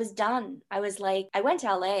done. I was like, I went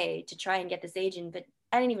to LA to try and get this agent, but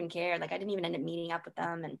I didn't even care. Like, I didn't even end up meeting up with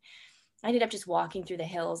them. And I ended up just walking through the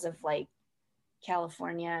hills of like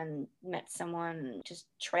California and met someone and just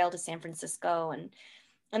trailed to San Francisco. And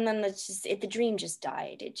then the dream just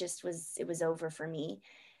died. It was over for me.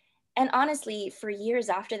 And honestly, for years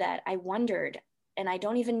after that, I wondered, and I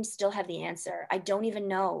don't even still have the answer. I don't even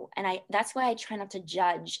know. And that's why I try not to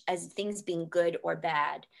judge as things being good or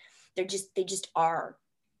bad. They just are.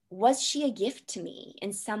 Was she a gift to me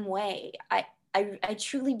in some way? I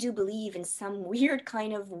truly do believe in some weird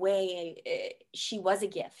kind of way she was a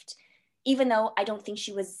gift, even though I don't think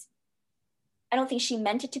she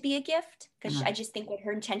meant it to be a gift, because I just think what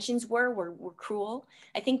her intentions were cruel.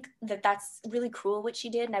 I think that's really cruel what she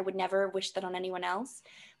did, and I would never wish that on anyone else.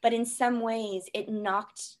 But in some ways, it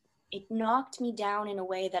knocked me down in a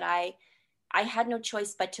way that I had no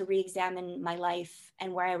choice but to re-examine my life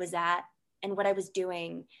and where I was at and what I was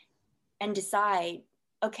doing and decide,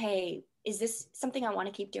 okay, is this something I want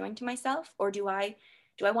to keep doing to myself? Or do I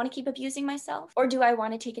want to keep abusing myself? Or do I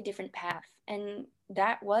want to take a different path? And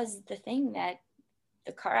that was the thing, that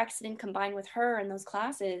the car accident combined with her and those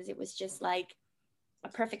classes, it was just like a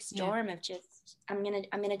perfect storm of just, I'm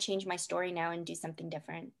going to change my story now and do something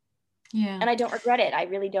different. Yeah. And I don't regret it. I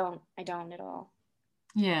really don't. I don't at all.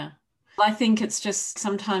 Yeah. I think it's just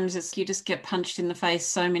sometimes you just get punched in the face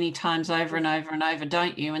so many times over and over and over,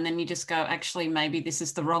 don't you? And then you just go, actually, maybe this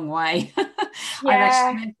is the wrong way. I've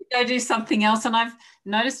actually meant to go do something else. And I've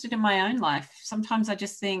noticed it in my own life. Sometimes I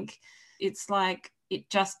just think it's like it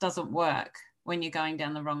just doesn't work when you're going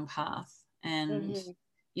down the wrong path. And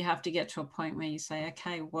you have to get to a point where you say,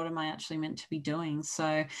 okay, what am I actually meant to be doing?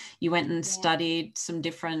 So you went and studied some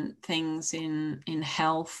different things in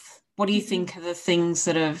health. What do you think are the things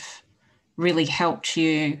that have really helped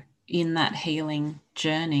you in that healing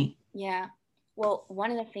journey? Yeah. Well,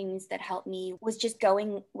 one of the things that helped me was just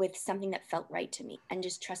going with something that felt right to me and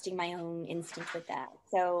just trusting my own instinct with that.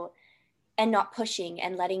 So, and not pushing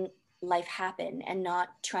and letting life happen and not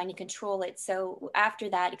trying to control it. So after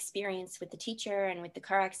that experience with the teacher and with the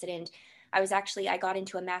car accident, I got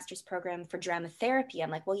into a master's program for drama therapy. I'm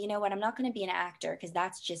like, well, you know what? I'm not going to be an actor because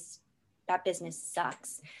that business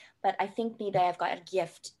sucks. But I think maybe I've got a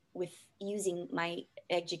gift with using my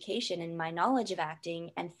education and my knowledge of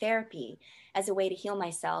acting and therapy as a way to heal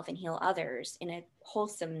myself and heal others in a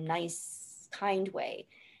wholesome, nice, kind way.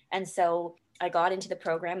 And so I got into the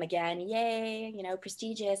program again, yay,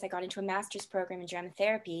 prestigious. I got into a master's program in drama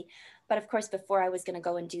therapy. But of course, before I was going to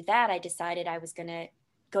go and do that, I decided I was going to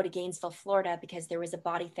go to Gainesville, Florida, because there was a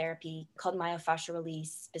body therapy called myofascial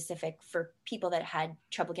release specific for people that had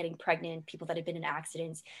trouble getting pregnant, people that had been in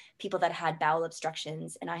accidents, people that had bowel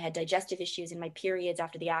obstructions. And I had digestive issues, and my periods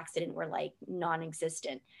after the accident were like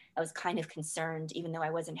non-existent. I was kind of concerned, even though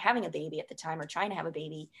I wasn't having a baby at the time or trying to have a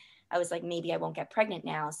baby. I was like, maybe I won't get pregnant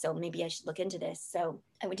now, so maybe I should look into this. So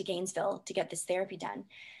I went to Gainesville to get this therapy done.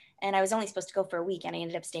 And I was only supposed to go for a week, and I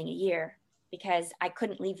ended up staying a year because I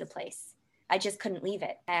couldn't leave the place. I just couldn't leave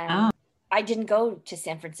it. And I didn't go to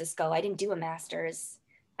San Francisco. I didn't do a master's.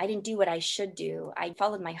 I didn't do what I should do. I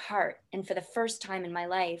followed my heart. And for the first time in my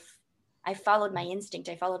life, I followed my instinct.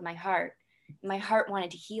 I followed my heart. My heart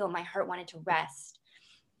wanted to heal. My heart wanted to rest.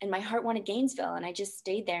 And my heart wanted Gainesville. And I just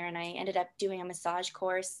stayed there. And I ended up doing a massage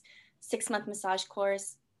course, 6-month massage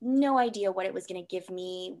course. No idea what it was going to give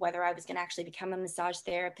me, whether I was going to actually become a massage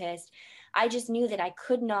therapist. I just knew that I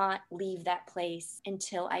could not leave that place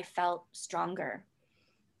until I felt stronger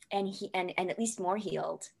and at least more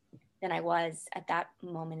healed than I was at that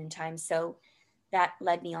moment in time. So that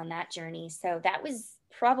led me on that journey. So that was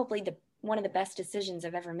probably one of the best decisions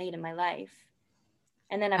I've ever made in my life.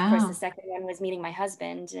 And then of course the second one was meeting my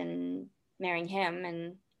husband and marrying him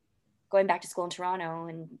and going back to school in Toronto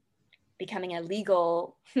and becoming a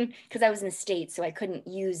legal, because I was in the States, so I couldn't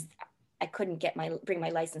bring my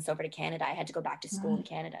license over to Canada. I had to go back to school in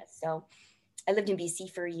Canada. So I lived in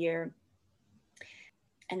BC for a year.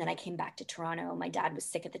 And then I came back to Toronto. My dad was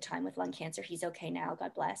sick at the time with lung cancer. He's okay now,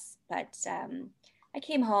 God bless. But I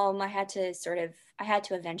came home. I had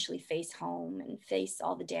to eventually face home and face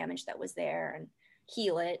all the damage that was there and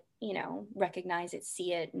heal it, recognize it,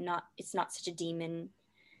 see it. It's not such a demon.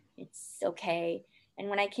 It's okay. And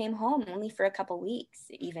when I came home, only for a couple weeks,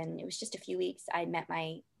 even, it was just a few weeks, I met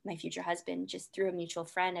my future husband just through a mutual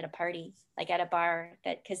friend at a party, like at a bar.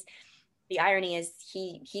 Because the irony is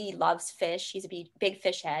he loves fish. He's a big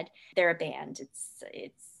fish head. They're a band.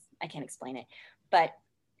 It's I can't explain it, but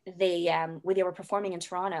they were performing in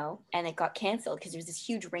Toronto and it got canceled because there was this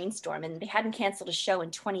huge rainstorm and they hadn't canceled a show in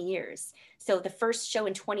 20 years. So the first show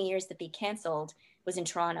in 20 years that they canceled was in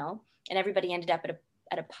Toronto, and everybody ended up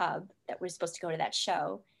at a pub that was supposed to go to that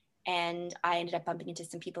show. And I ended up bumping into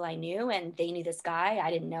some people I knew, and they knew this guy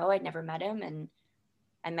I didn't know. I'd never met him, and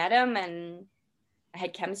I met him and I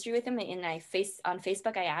had chemistry with him. And on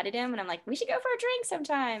Facebook, I added him, and I'm like, we should go for a drink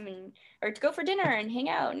sometime, or to go for dinner and hang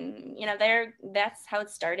out. And that's how it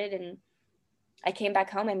started. And I came back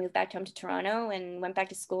home. I moved back home to Toronto and went back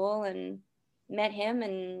to school and met him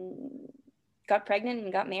and got pregnant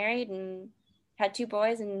and got married and had 2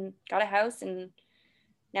 boys and got a house, and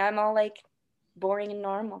now I'm all like boring and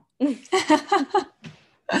normal.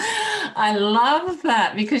 I love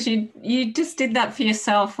that, because you just did that for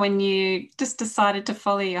yourself when you just decided to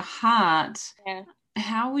follow your heart. Yeah.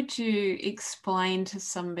 How would you explain to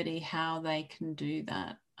somebody how they can do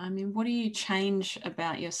that? I mean, what do you change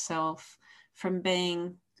about yourself from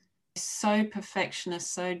being so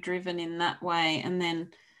perfectionist, so driven in that way, and then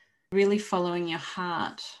really following your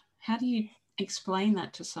heart? How do you explain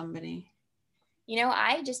that to somebody?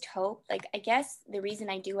 I just hope, I guess the reason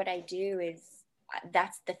I do what I do is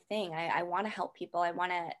that's the thing. I want to help people. I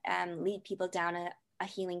want to lead people down a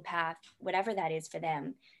healing path, whatever that is for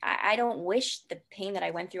them. I don't wish the pain that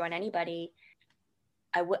I went through on anybody.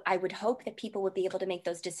 I would hope that people would be able to make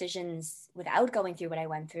those decisions without going through what I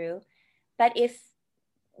went through. But if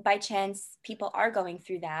by chance people are going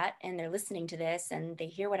through that and they're listening to this and they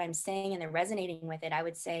hear what I'm saying and they're resonating with it, I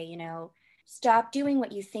would say, stop doing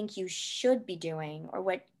what you think you should be doing, or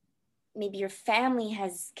what maybe your family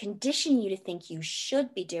has conditioned you to think you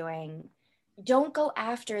should be doing. Don't go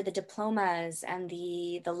after the diplomas and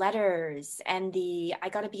the letters and I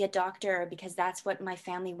got to be a doctor because that's what my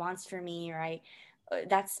family wants for me, or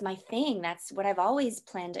that's my thing. That's what I've always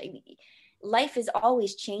planned. Life is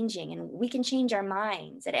always changing, and we can change our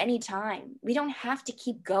minds at any time. We don't have to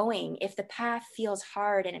keep going if the path feels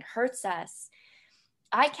hard and it hurts us.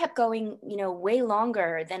 I kept going, way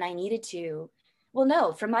longer than I needed to, Well,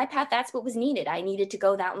 no, for my path, that's what was needed. I needed to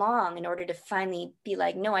go that long in order to finally be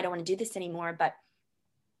like, no, I don't want to do this anymore. But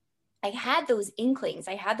I had those inklings,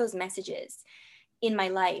 I had those messages in my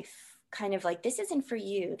life, kind of like, this isn't for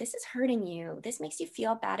you. This is hurting you. This makes you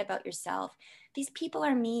feel bad about yourself. These people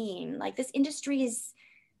are mean. Like, this industry is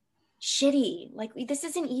shitty. Like, this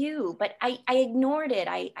isn't you. But I ignored it.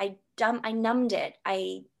 I numbed it.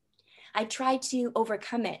 I tried to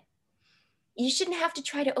overcome it. You shouldn't have to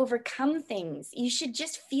try to overcome things. You should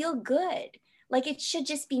just feel good. Like, it should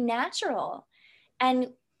just be natural. And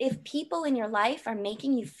if people in your life are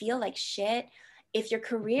making you feel like shit, if your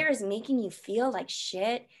career is making you feel like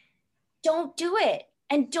shit, don't do it.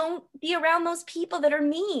 And don't be around those people that are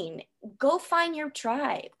mean. Go find your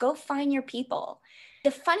tribe. Go find your people.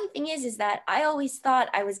 The funny thing is that I always thought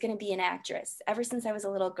I was going to be an actress ever since I was a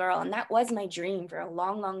little girl. And that was my dream for a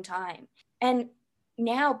long, long time. And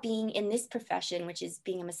now being in this profession, which is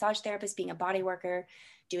being a massage therapist, being a body worker,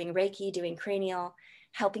 doing Reiki, doing cranial,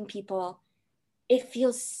 helping people, it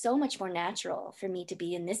feels so much more natural for me to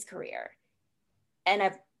be in this career. And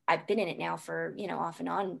I've been in it now for, off and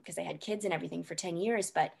on, because I had kids and everything, for 10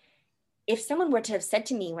 years. But if someone were to have said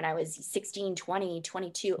to me when I was 16, 20,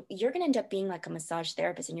 22, you're going to end up being like a massage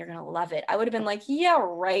therapist and you're going to love it, I would have been like, yeah,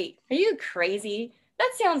 right. Are you crazy?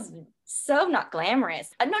 That sounds so not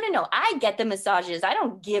glamorous. No. I get the massages. I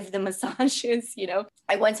don't give the massages.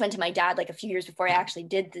 I once went to my dad like a few years before I actually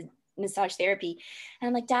did the massage therapy. And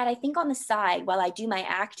I'm like, Dad, I think on the side, while I do my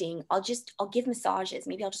acting, I'll give massages.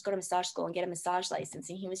 Maybe I'll just go to massage school and get a massage license.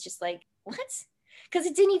 And he was just like, what? Because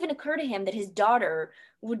it didn't even occur to him that his daughter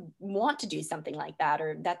would want to do something like that,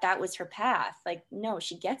 or that was her path. Like, no,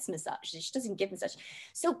 she gets massage. She doesn't give massage.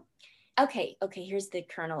 So, okay, here's the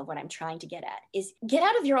kernel of what I'm trying to get at is get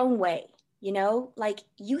out of your own way. Like,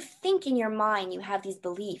 you think in your mind, you have these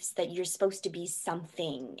beliefs that you're supposed to be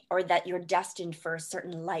something, or that you're destined for a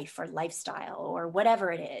certain life or lifestyle or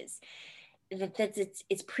whatever it is, that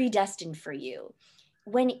it's predestined for you,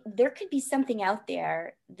 when there could be something out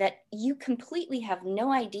there that you completely have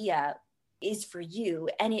no idea is for you.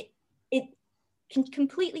 And it can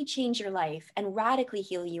completely change your life and radically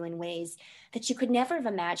heal you in ways that you could never have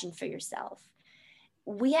imagined for yourself.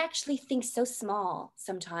 We actually think so small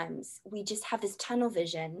sometimes. We just have this tunnel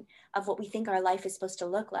vision of what we think our life is supposed to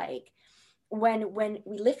look like. When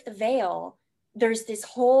we lift the veil, there's this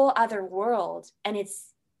whole other world, and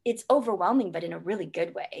it's overwhelming, but in a really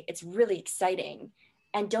good way. It's really exciting.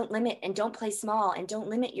 And don't limit and don't play small, and don't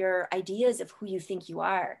limit your ideas of who you think you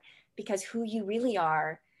are, because who you really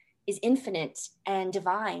are is infinite and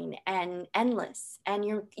divine and endless. And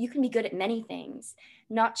you can be good at many things,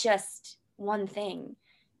 not just one thing.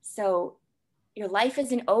 So your life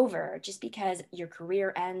isn't over just because your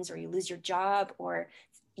career ends, or you lose your job, or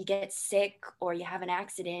you get sick, or you have an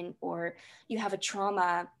accident, or you have a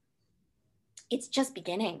trauma. It's just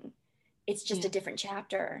beginning. It's just a different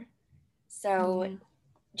chapter. So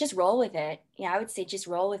just roll with it. Yeah, I would say just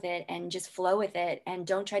roll with it and just flow with it, and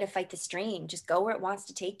don't try to fight the stream. Just go where it wants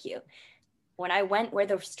to take you. When I went where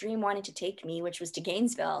the stream wanted to take me, which was to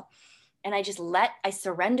Gainesville, and I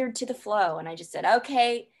surrendered to the flow, and I just said,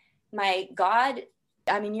 okay, my God,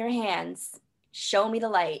 I'm in your hands. Show me the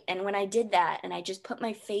light. And when I did that, and I just put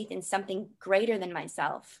my faith in something greater than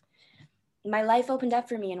myself, my life opened up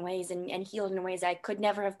for me in ways, and healed in ways I could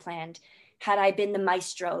never have planned had I been the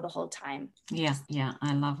maestro the whole time. Yeah,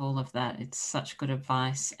 I love all of that. It's such good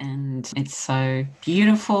advice, and it's so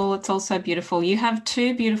beautiful. It's also beautiful. You have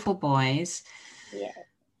two beautiful boys. Yeah.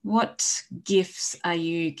 What gifts are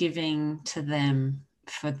you giving to them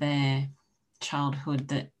for their childhood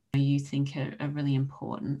that you think are really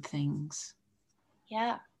important things?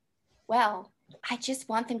 Yeah. Well, I just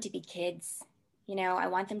want them to be kids. I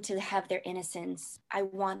want them to have their innocence. I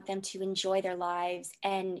want them to enjoy their lives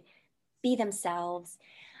and be themselves.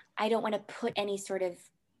 I don't want to put any sort of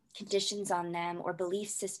conditions on them or belief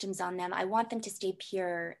systems on them. I want them to stay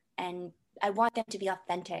pure, and I want them to be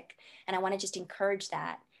authentic. And I want to just encourage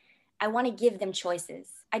that. I want to give them choices.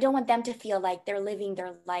 I don't want them to feel like they're living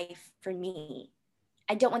their life for me.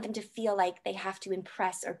 I don't want them to feel like they have to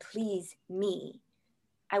impress or please me.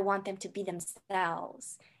 I want them to be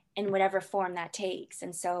themselves in whatever form that takes.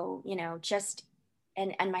 And so,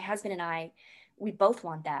 and my husband and I, we both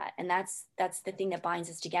want that. And that's the thing that binds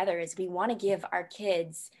us together, is we want to give our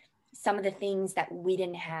kids some of the things that we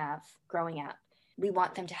didn't have growing up. We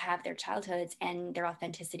want them to have their childhoods and their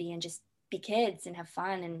authenticity, and just be kids and have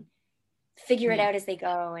fun and figure it out as they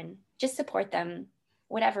go, and just support them,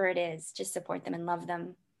 whatever it is. Just support them and love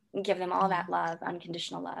them and give them all that love,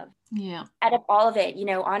 unconditional love. Yeah. Out of all of it,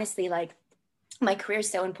 honestly, like, my career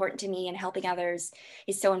is so important to me and helping others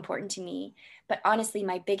is so important to me. But honestly,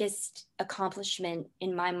 my biggest accomplishment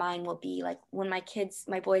in my mind will be like when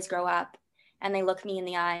my boys grow up and they look me in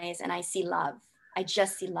the eyes and I see love. I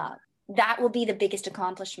just see love. That will be the biggest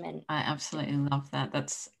accomplishment. I absolutely love that.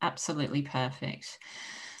 That's absolutely perfect.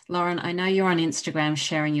 Lauren, I know you're on Instagram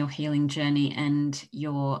sharing your healing journey and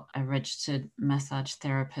you're a registered massage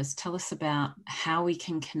therapist. Tell us about how we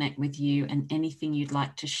can connect with you and anything you'd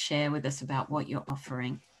like to share with us about what you're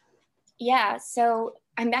offering. Yeah, so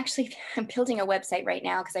I'm building a website right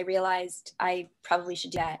now because I realized I probably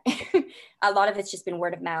should do that. A lot of it's just been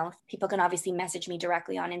word of mouth. People can obviously message me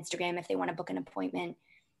directly on Instagram if they want to book an appointment.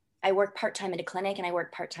 I work part-time at a clinic and I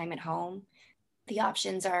work part-time at home. The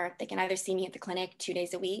options are they can either see me at the clinic 2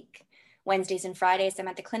 days a week. Wednesdays and Fridays I'm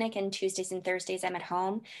at the clinic, and Tuesdays and Thursdays I'm at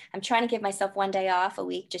home. I'm trying to give myself 1 day off a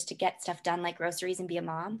week just to get stuff done like groceries and be a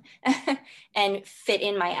mom and fit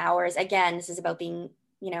in my hours. Again, this is about being,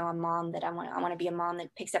 a mom that I want to be a mom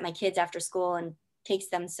that picks up my kids after school and takes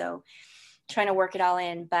them. So trying to work it all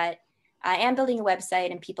in, but I am building a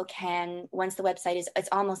website, and people can, once the website it's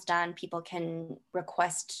almost done, people can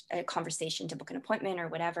request a conversation to book an appointment or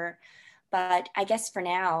whatever. But I guess for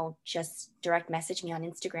now, just direct message me on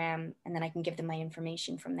Instagram, and then I can give them my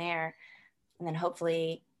information from there. And then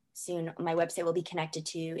hopefully soon my website will be connected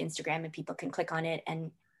to Instagram and people can click on it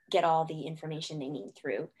and get all the information they need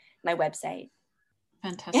through my website.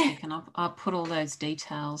 Fantastic. And I'll put all those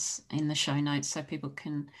details in the show notes so people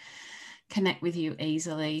can connect with you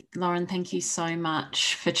easily. Lauren, thank you so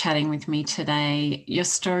much for chatting with me today. Your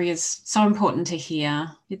story is so important to hear.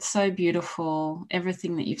 It's so beautiful.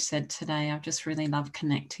 Everything that you've said today, I've just really loved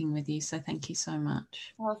connecting with you. So thank you so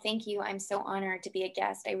much. Well, thank you. I'm so honored to be a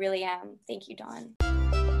guest. I really am. Thank you, Dawn.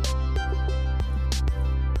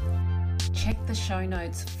 Check the show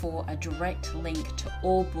notes for a direct link to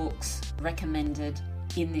all books recommended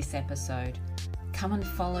in this episode. Come and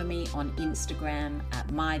follow me on Instagram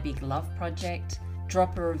at My Big Love Project.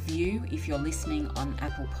 Drop a review if you're listening on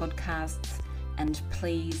Apple Podcasts. And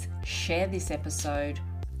please share this episode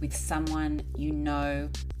with someone you know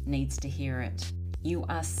needs to hear it. You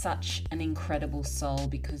are such an incredible soul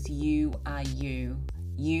because you are you.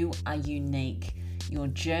 You are unique. Your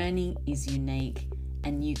journey is unique,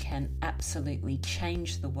 and you can absolutely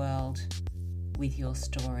change the world with your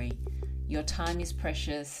story. Your time is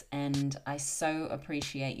precious, and I so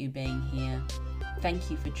appreciate you being here. Thank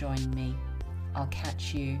you for joining me. I'll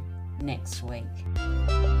catch you next week.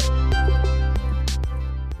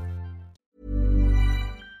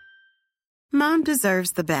 Mom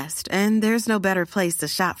deserves the best, and there's no better place to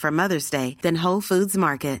shop for Mother's Day than Whole Foods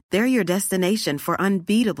Market. They're your destination for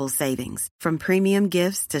unbeatable savings, from premium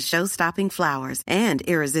gifts to show-stopping flowers and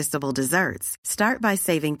irresistible desserts. Start by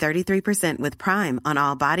saving 33% with Prime on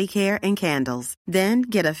all body care and candles. Then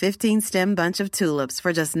get a 15-stem bunch of tulips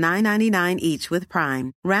for just $9.99 each with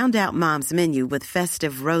Prime. Round out Mom's menu with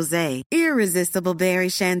festive rosé, irresistible berry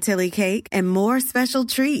chantilly cake, and more special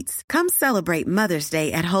treats. Come celebrate Mother's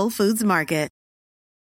Day at Whole Foods Market.